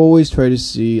 I always try to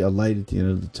see a light at the end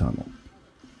of the tunnel.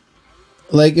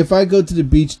 Like if I go to the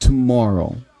beach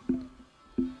tomorrow,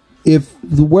 if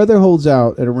the weather holds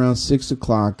out at around 6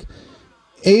 o'clock,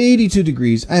 82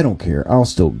 degrees, I don't care. I'll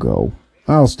still go.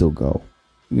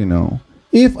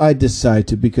 If I decide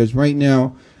to, because right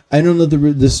now, I don't know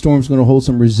the storm's going to hold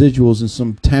some residuals in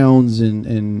some towns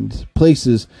and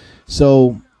places.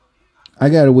 So I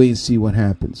got to wait and see what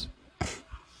happens.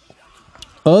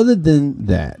 Other than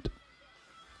that,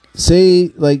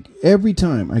 say like every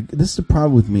time, this is the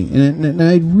problem with me. And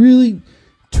I really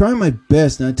try my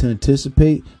best not to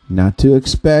anticipate, not to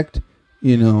expect,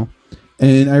 And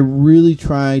I really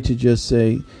try to just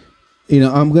say,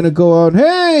 I'm going to go out.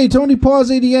 Hey, Tony Paws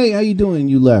 88, how you doing?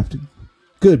 You left.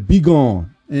 Good, be gone.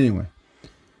 Anyway,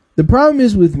 the problem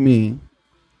is with me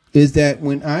is that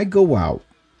when I go out,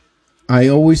 I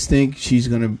always think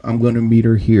I'm going to meet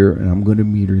her here and I'm going to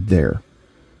meet her there.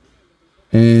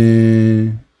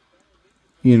 And,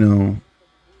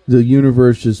 the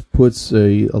universe just puts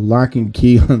a lock and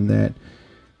key on that.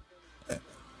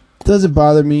 Does it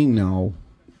bother me? No.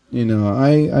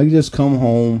 I just come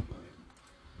home.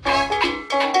 Oye,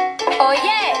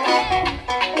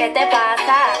 ¿qué te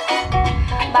pasa?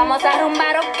 ¿Vamos a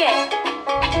rumbar o qué?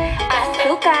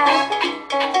 Azúcar.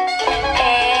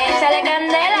 Échale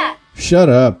candela. Shut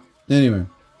up. Anyway.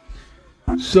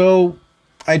 So,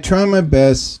 I try my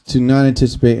best to not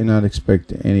anticipate and not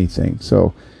expect anything.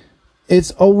 So,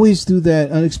 it's always through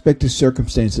that unexpected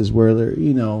circumstances where,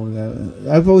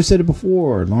 I've always said it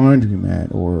before,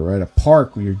 laundromat or at a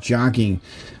park when you're jogging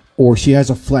or she has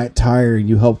a flat tire and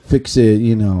you help fix it,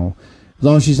 you know, as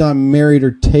long as she's not married or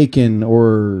taken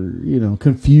or, you know,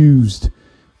 confused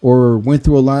or went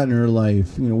through a lot in her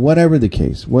life, you know, whatever the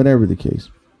case.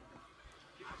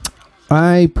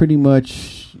 I pretty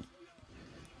much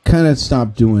kind of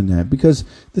stopped doing that because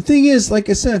the thing is, like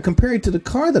I said, compared to the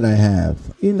car that I have,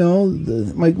 you know,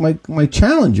 my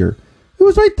Challenger, it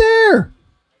was right there.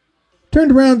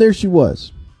 Turned around, there she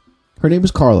was. Her name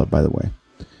was Carla, by the way.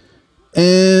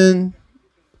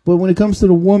 But when it comes to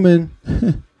the woman,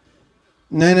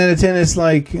 9 out of 10, it's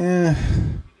like,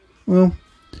 well,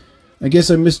 I guess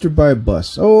I missed her by a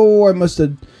bus. Oh, I must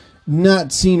have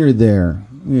not seen her there,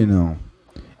 you know.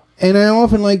 And I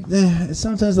often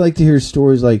sometimes I like to hear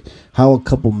stories like how a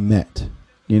couple met,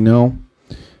 you know.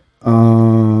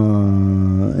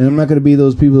 And I'm not going to be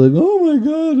those people like, oh my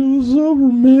God, it was so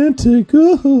romantic.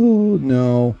 Oh,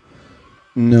 no.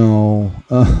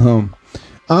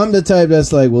 I'm the type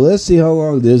that's like, well, let's see how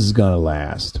long this is going to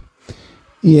last.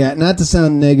 Yeah, not to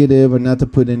sound negative or not to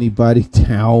put anybody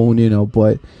down, you know,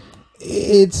 but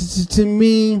it's, to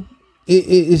me,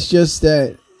 it's just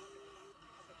that,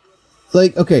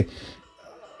 like, okay,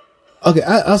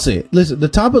 I'll say it. Listen, the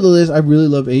top of the list, I really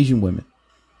love Asian women.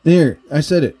 There, I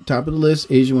said it. Top of the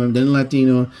list, Asian women, then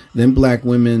Latino, then black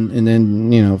women, and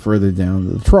then, you know, further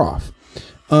down the trough.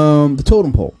 The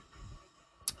totem pole.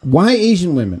 Why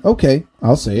Asian women? Okay,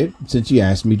 I'll say it. Since you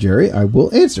asked me, Jerry, I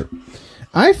will answer.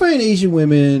 I find Asian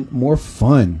women more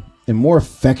fun and more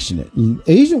affectionate.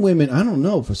 Asian women, I don't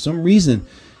know, for some reason,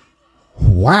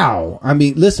 wow. I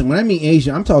mean, listen, when I mean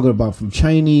Asian, I'm talking about from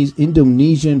Chinese,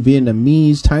 Indonesian,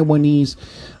 Vietnamese, Taiwanese.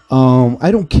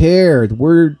 I don't care. The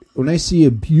word, when I see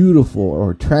a beautiful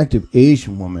or attractive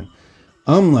Asian woman,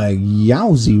 I'm like,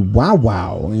 yowzy,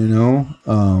 wow, you know?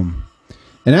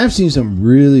 And I've seen some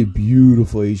really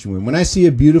beautiful Asian women. When I see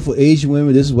a beautiful Asian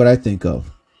woman, this is what I think of.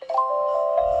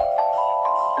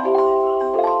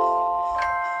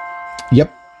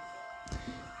 Yep.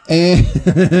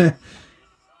 And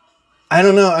I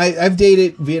don't know. I've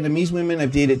dated Vietnamese women.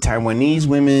 I've dated Taiwanese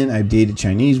women. I've dated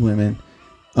Chinese women.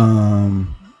 But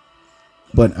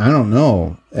I don't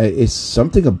know. It's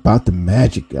something about the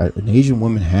magic an Asian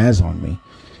woman has on me.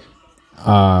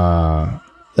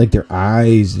 Like their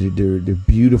eyes, their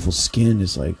beautiful skin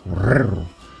is like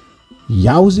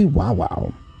yowzy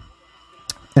wow.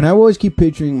 And I always keep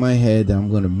picturing in my head that I'm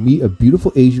going to meet a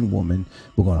beautiful Asian woman.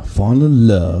 We're going to fall in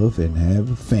love and have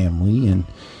a family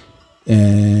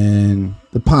and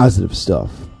the positive stuff,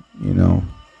 you know.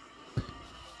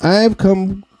 I've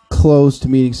come close to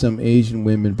meeting some Asian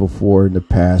women before in the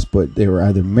past, but they were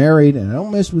either married, and I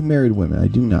don't mess with married women, I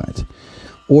do not,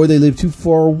 or they live too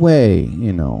far away,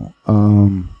 you know,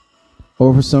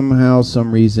 or for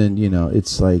some reason, you know,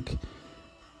 it's like,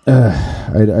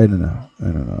 I don't know,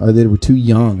 or they were too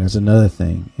young, that's another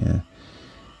thing, yeah.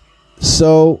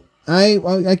 So,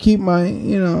 I keep my,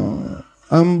 you know,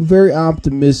 I'm very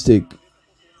optimistic.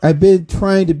 I've been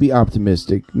trying to be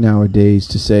optimistic nowadays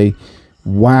to say,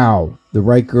 wow, the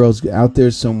right girl's out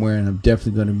there somewhere, and I'm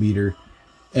definitely going to meet her.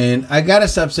 And I got to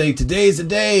stop saying, today's the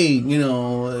day, you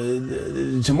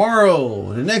know,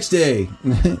 tomorrow, the next day.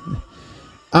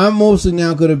 I'm mostly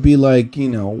now going to be like, you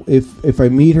know, if I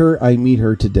meet her, I meet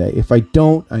her today. If I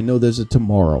don't, I know there's a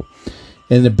tomorrow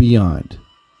and a beyond.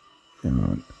 You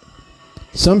know,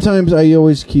 sometimes I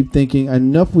always keep thinking,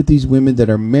 enough with these women that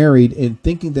are married and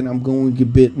thinking that I'm going to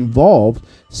get involved.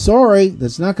 Sorry,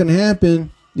 that's not going to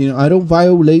happen. You know, I don't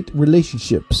violate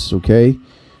relationships, okay?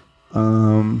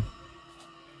 9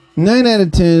 out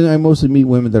of 10, I mostly meet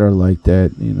women that are like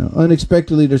that, you know.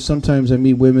 Unexpectedly, there's sometimes I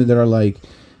meet women that are like,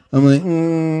 I'm like,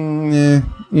 yeah,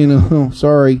 you know,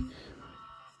 sorry.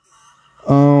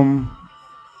 I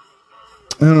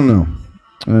don't know.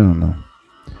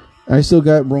 I still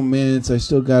got romance, I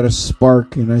still got a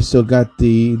spark, and I still got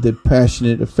the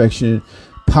passionate, affectionate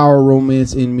power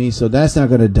romance in me, so that's not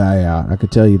going to die out. I can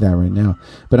tell you that right now.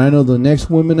 But I know the next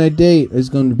woman I date is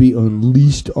going to be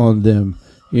unleashed on them,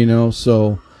 you know,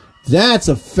 so that's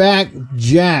a fact,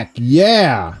 Jack.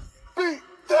 Yeah.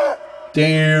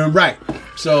 Damn right.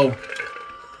 So,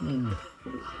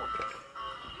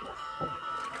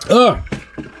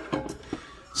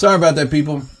 sorry about that,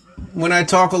 people. When I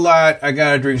talk a lot, I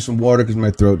gotta drink some water because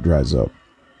my throat dries up.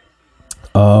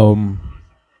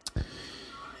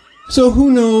 So who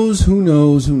knows?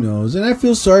 And I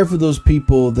feel sorry for those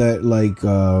people that like,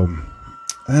 I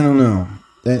don't know,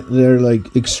 that they're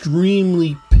like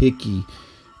extremely picky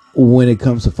when it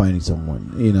comes to finding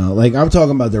someone, you know, like I'm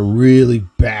talking about the really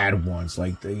bad ones.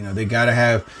 Like, you know, they gotta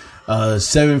have a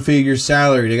 7-figure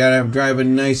salary. They gotta drive a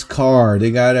nice car.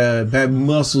 They gotta have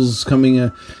muscles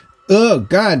coming Oh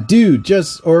God, dude,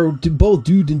 or both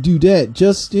dude and dudette,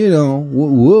 just,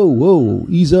 whoa,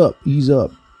 ease up.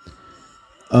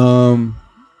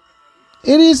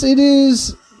 It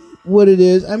is what it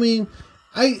is. I mean,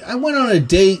 I went on a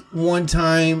date one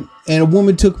time and a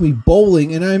woman took me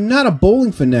bowling, and I'm not a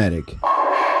bowling fanatic.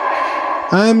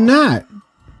 I'm not.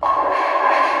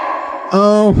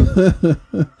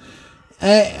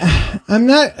 I'm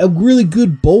not a really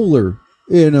good bowler,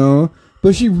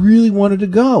 but she really wanted to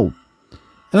go.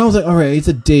 And I was like, all right, it's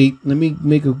a date. Let me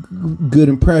make a good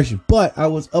impression. But I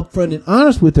was upfront and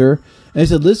honest with her. And I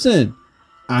said, listen,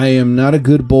 I am not a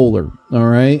good bowler. All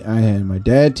right. I had my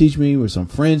dad teach me, or some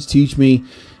friends teach me.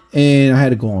 And I had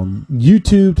to go on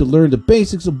YouTube to learn the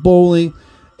basics of bowling.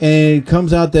 And it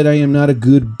comes out that I am not a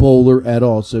good bowler at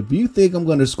all. So if you think I'm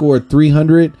going to score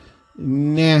 300,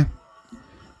 nah.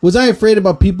 Was I afraid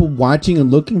about people watching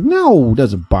and looking? No, it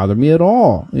doesn't bother me at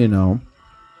all,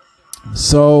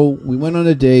 So we went on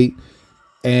a date,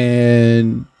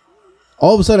 and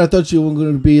all of a sudden I thought she was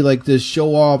going to be like this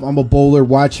show off. I'm a bowler.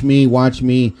 Watch me,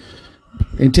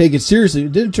 and take it seriously.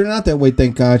 It didn't turn out that way,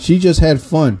 thank God. She just had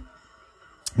fun,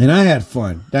 and I had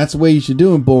fun. That's the way you should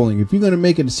do in bowling. If you're going to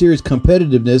make it a serious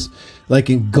competitiveness, like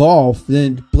in golf,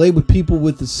 then play with people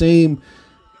with the same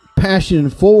passion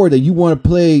and forward that you want to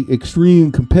play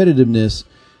extreme competitiveness.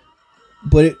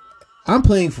 But I'm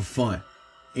playing for fun,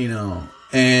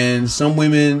 And some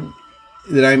women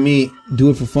that I meet do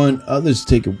it for fun. Others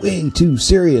take it way too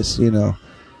serious,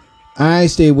 I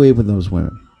stay away from those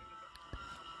women.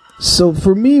 So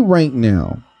for me right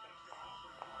now,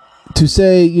 to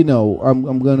say,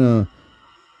 I'm going to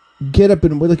get up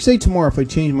and, like, say tomorrow if I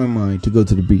change my mind to go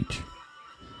to the beach,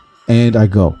 and I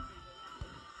go,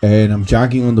 and I'm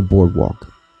jogging on the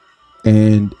boardwalk,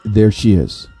 and there she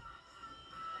is.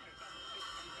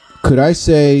 Could I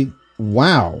say,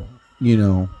 wow,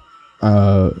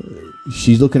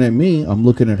 she's looking at me, I'm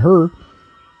looking at her,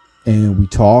 and we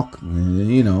talk,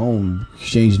 and,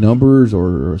 exchange numbers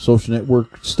or social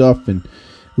network stuff. And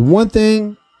one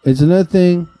thing is another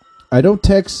thing. I don't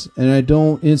text, and I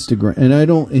don't Instagram, I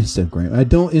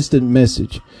don't instant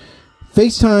message,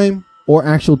 FaceTime, or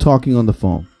actual talking on the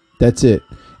phone. That's it.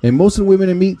 And most of the women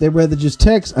I meet, they'd rather just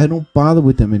text. I don't bother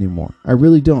with them anymore. I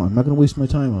really don't. I'm not going to waste my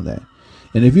time on that.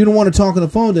 And if you don't want to talk on the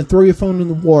phone, then throw your phone in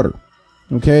the water.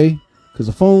 Okay? Because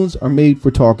the phones are made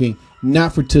for talking,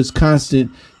 not for just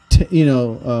constant,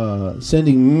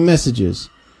 sending messages.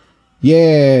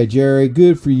 Yeah, Jerry,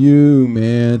 good for you,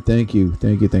 man. Thank you. But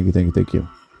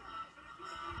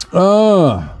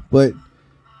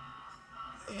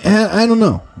I don't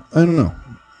know.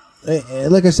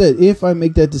 Like I said, if I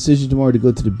make that decision tomorrow to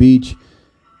go to the beach,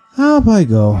 I'll probably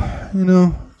go,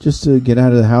 just to get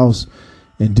out of the house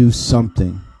and do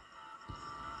something.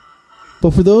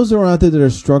 But for those that are out there that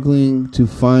are struggling to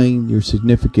find your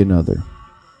significant other,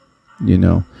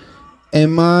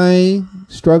 am I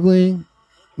struggling?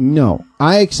 No.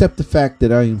 I accept the fact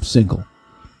that I am single.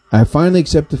 I finally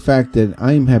accept the fact that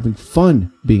I am having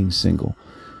fun being single.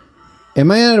 Am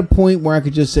I at a point where I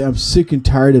could just say I'm sick and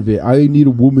tired of it? I need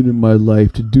a woman in my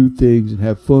life to do things and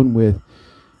have fun with.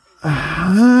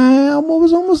 I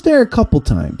was almost there a couple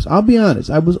times. I'll be honest.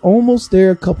 I was almost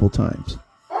there a couple times.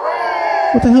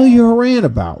 What the hell are you haranguing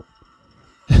about?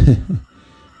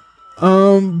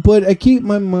 But I keep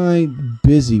my mind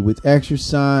busy with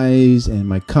exercise and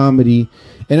my comedy.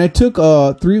 And I took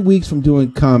 3 weeks from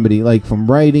doing comedy, like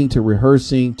from writing to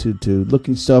rehearsing to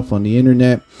looking stuff on the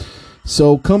internet.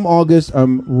 So come August,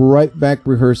 I'm right back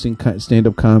rehearsing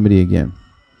stand-up comedy again.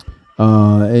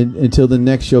 And until the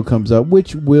next show comes up,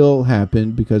 which will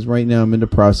happen, because right now I'm in the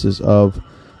process of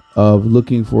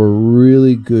looking for a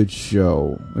really good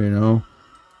show,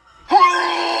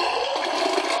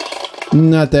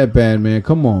 Not that bad, man.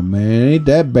 Come on, man. Ain't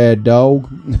that bad, dog.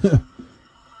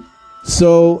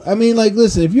 So, I mean, like,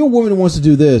 listen, if you're a woman who wants to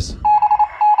do this,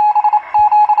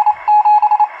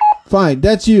 fine,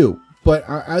 that's you. But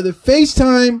either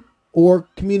FaceTime or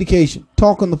communication.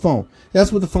 Talk on the phone.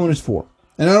 That's what the phone is for.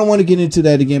 And I don't want to get into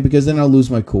that again, because then I'll lose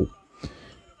my cool.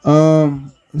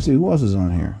 Let's see, who else is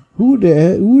on here? Who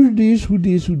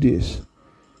this?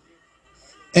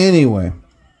 Anyway.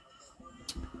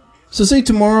 So say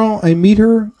tomorrow I meet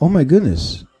her. Oh my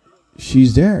goodness.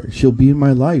 She's there. She'll be in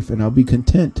my life and I'll be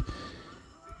content.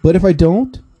 But if I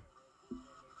don't,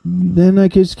 then I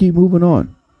just keep moving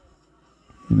on.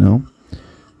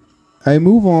 I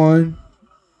move on,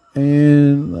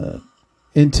 and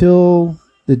until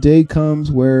the day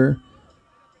comes where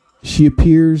she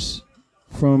appears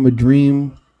from a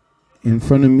dream in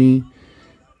front of me,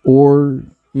 or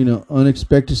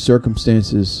unexpected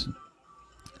circumstances.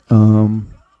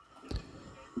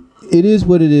 it is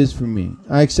what it is for me.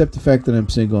 I accept the fact that I'm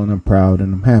single and I'm proud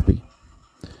and I'm happy.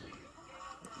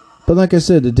 But like I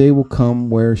said, the day will come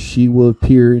where she will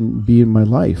appear and be in my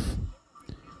life.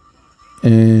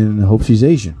 And I hope she's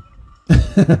Asian.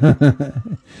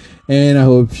 And I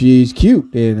hope she's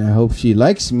cute. And I hope she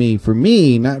likes me for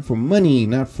me, not for money,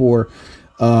 not for,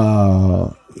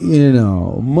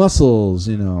 muscles.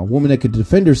 A woman that could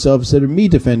defend herself instead of me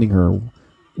defending her.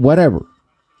 Whatever.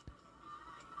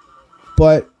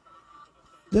 But,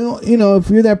 if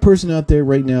you're that person out there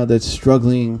right now that's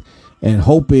struggling and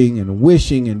hoping and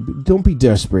wishing, and don't be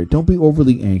desperate. Don't be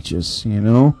overly anxious,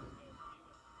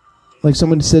 Like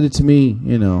somebody said it to me,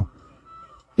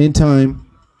 in time,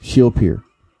 she'll appear.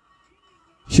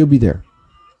 She'll be there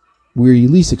where you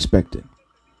least expect it.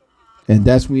 And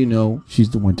that's when you know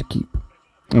she's the one to keep.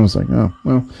 I was like, oh,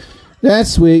 well,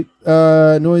 that's sweet.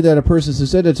 Knowing that a person who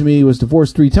said that to me was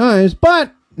divorced 3 times,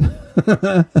 but,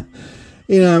 am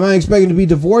I expecting to be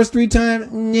divorced 3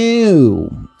 times?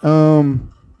 No.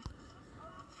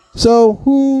 So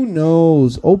who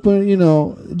knows?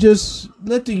 Open, just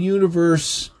let the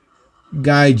universe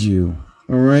guide you.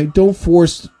 All right. Don't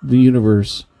force the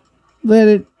universe. Let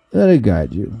it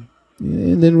guide you.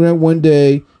 And then one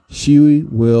day she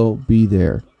will be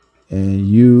there and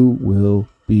you will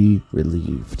be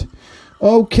relieved.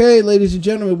 Okay, ladies and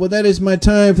gentlemen. Well, that is my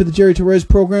time for the Jerry Torres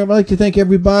program. I'd like to thank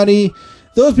everybody.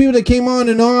 Those people that came on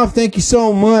and off, thank you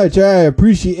so much. I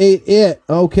appreciate it.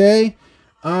 Okay.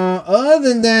 Other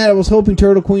than that, I was hoping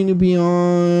Turtle Queen would be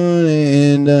on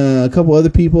and a couple other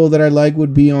people that I like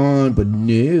would be on, but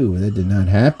no, that did not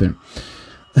happen.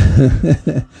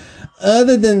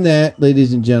 Other than that,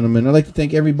 ladies and gentlemen, I'd like to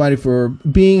thank everybody for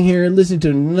being here and listening to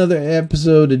another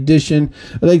episode edition.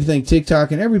 I'd like to thank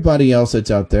TikTok and everybody else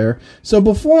that's out there. So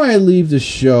before I leave the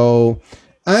show,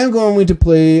 I'm going to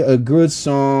play a good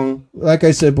song. Like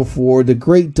I said before, the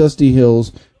great Dusty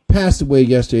Hills passed away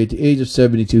yesterday at the age of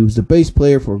 72. He's the bass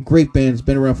player for a great band. It's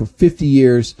been around for 50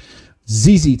 years,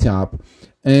 ZZ Top.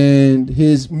 And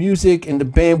his music and the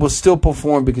band will still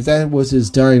perform because that was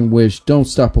his dying wish. Don't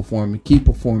stop performing. Keep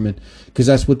performing because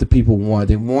that's what the people want.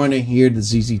 They want to hear the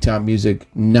ZZ Top music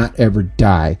not ever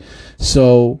die.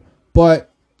 So,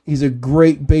 but he's a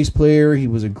great bass player. He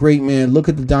was a great man. Look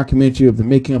at the documentary of the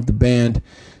making of the band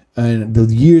and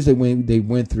the years they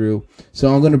went through.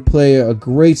 So I'm going to play a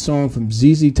great song from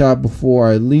ZZ Top before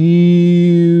I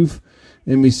leave.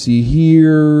 Let me see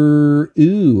here.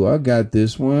 Ooh, I got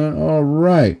this one. All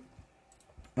right.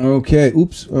 Okay.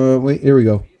 Oops. Wait. Here we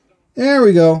go. There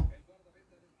we go.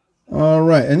 All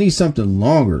right. I need something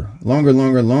longer.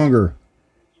 Longer.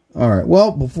 All right.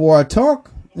 Well, before I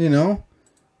talk, let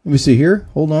me see here.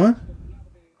 Hold on.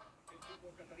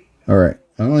 All right.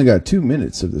 I only got 2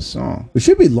 minutes of this song. It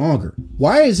should be longer.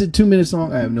 Why is it 2 minutes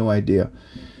long? I have no idea.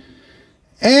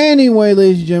 Anyway,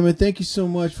 ladies and gentlemen, thank you so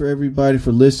much for everybody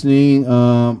for listening.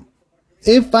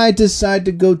 If I decide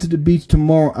to go to the beach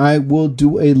tomorrow, I will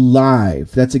do a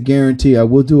live. That's a guarantee. I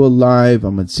will do a live.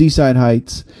 I'm at Seaside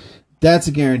Heights. That's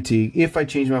a guarantee. If I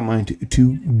change my mind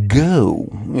to go,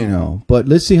 But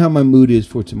let's see how my mood is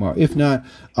for tomorrow. If not,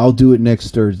 I'll do it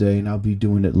next Thursday, and I'll be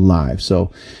doing it live.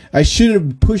 So I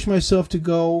shouldn't push myself to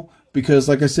go because,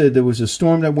 like I said, there was a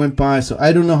storm that went by. So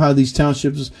I don't know how these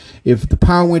townships, if the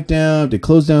power went down, they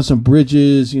closed down some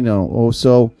bridges,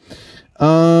 So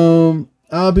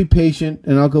I'll be patient,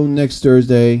 and I'll go next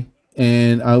Thursday,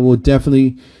 and I will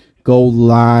definitely go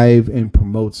live and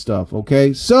promote stuff.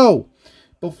 Okay, so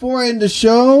before I end the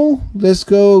show, let's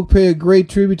go pay a great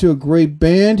tribute to a great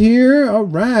band here. All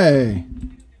right.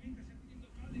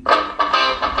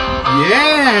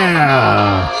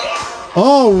 Yeah.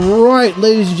 All right,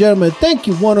 ladies and gentlemen, thank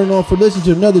you one and all for listening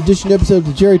to another edition episode of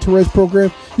the Jerry Torres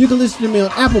program. You can listen to me on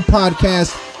Apple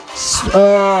Podcasts,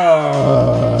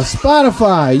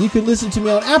 Spotify. You can listen to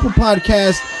me on Apple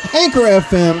Podcasts, Anchor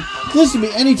FM. Listen to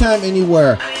me anytime,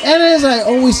 anywhere. And as I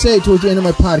always say towards the end of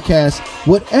my podcast,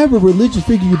 whatever religious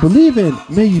figure you believe in,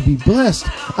 may you be blessed.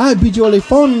 I be Jolly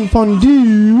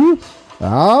Fondue.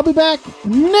 I'll be back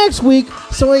next week.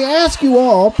 So I ask you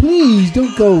all, please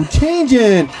don't go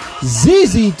changing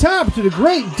ZZ Top to the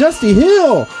great Dusty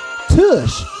Hill.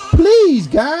 Tush, please,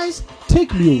 guys,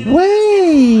 take me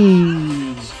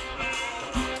away.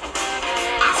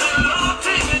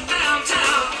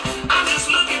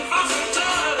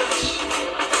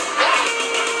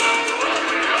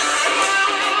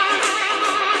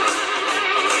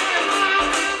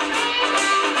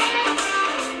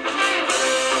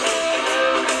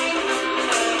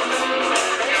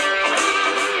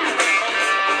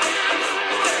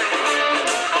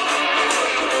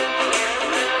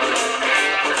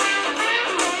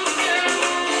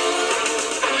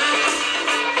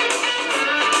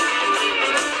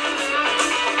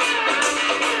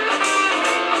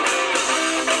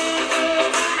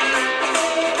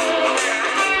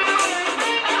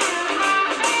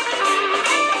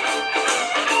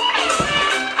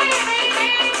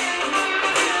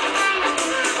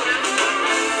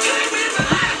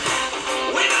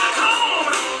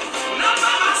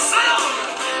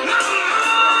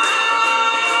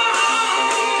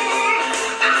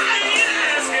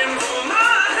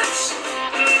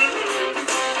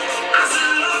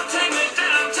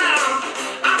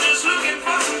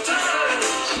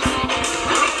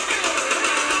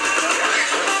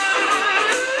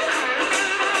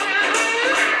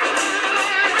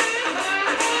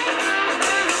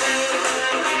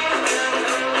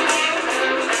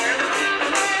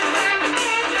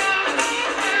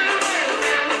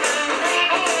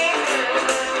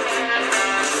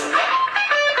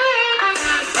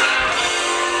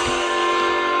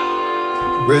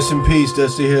 Rest in peace,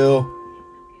 Dusty Hill.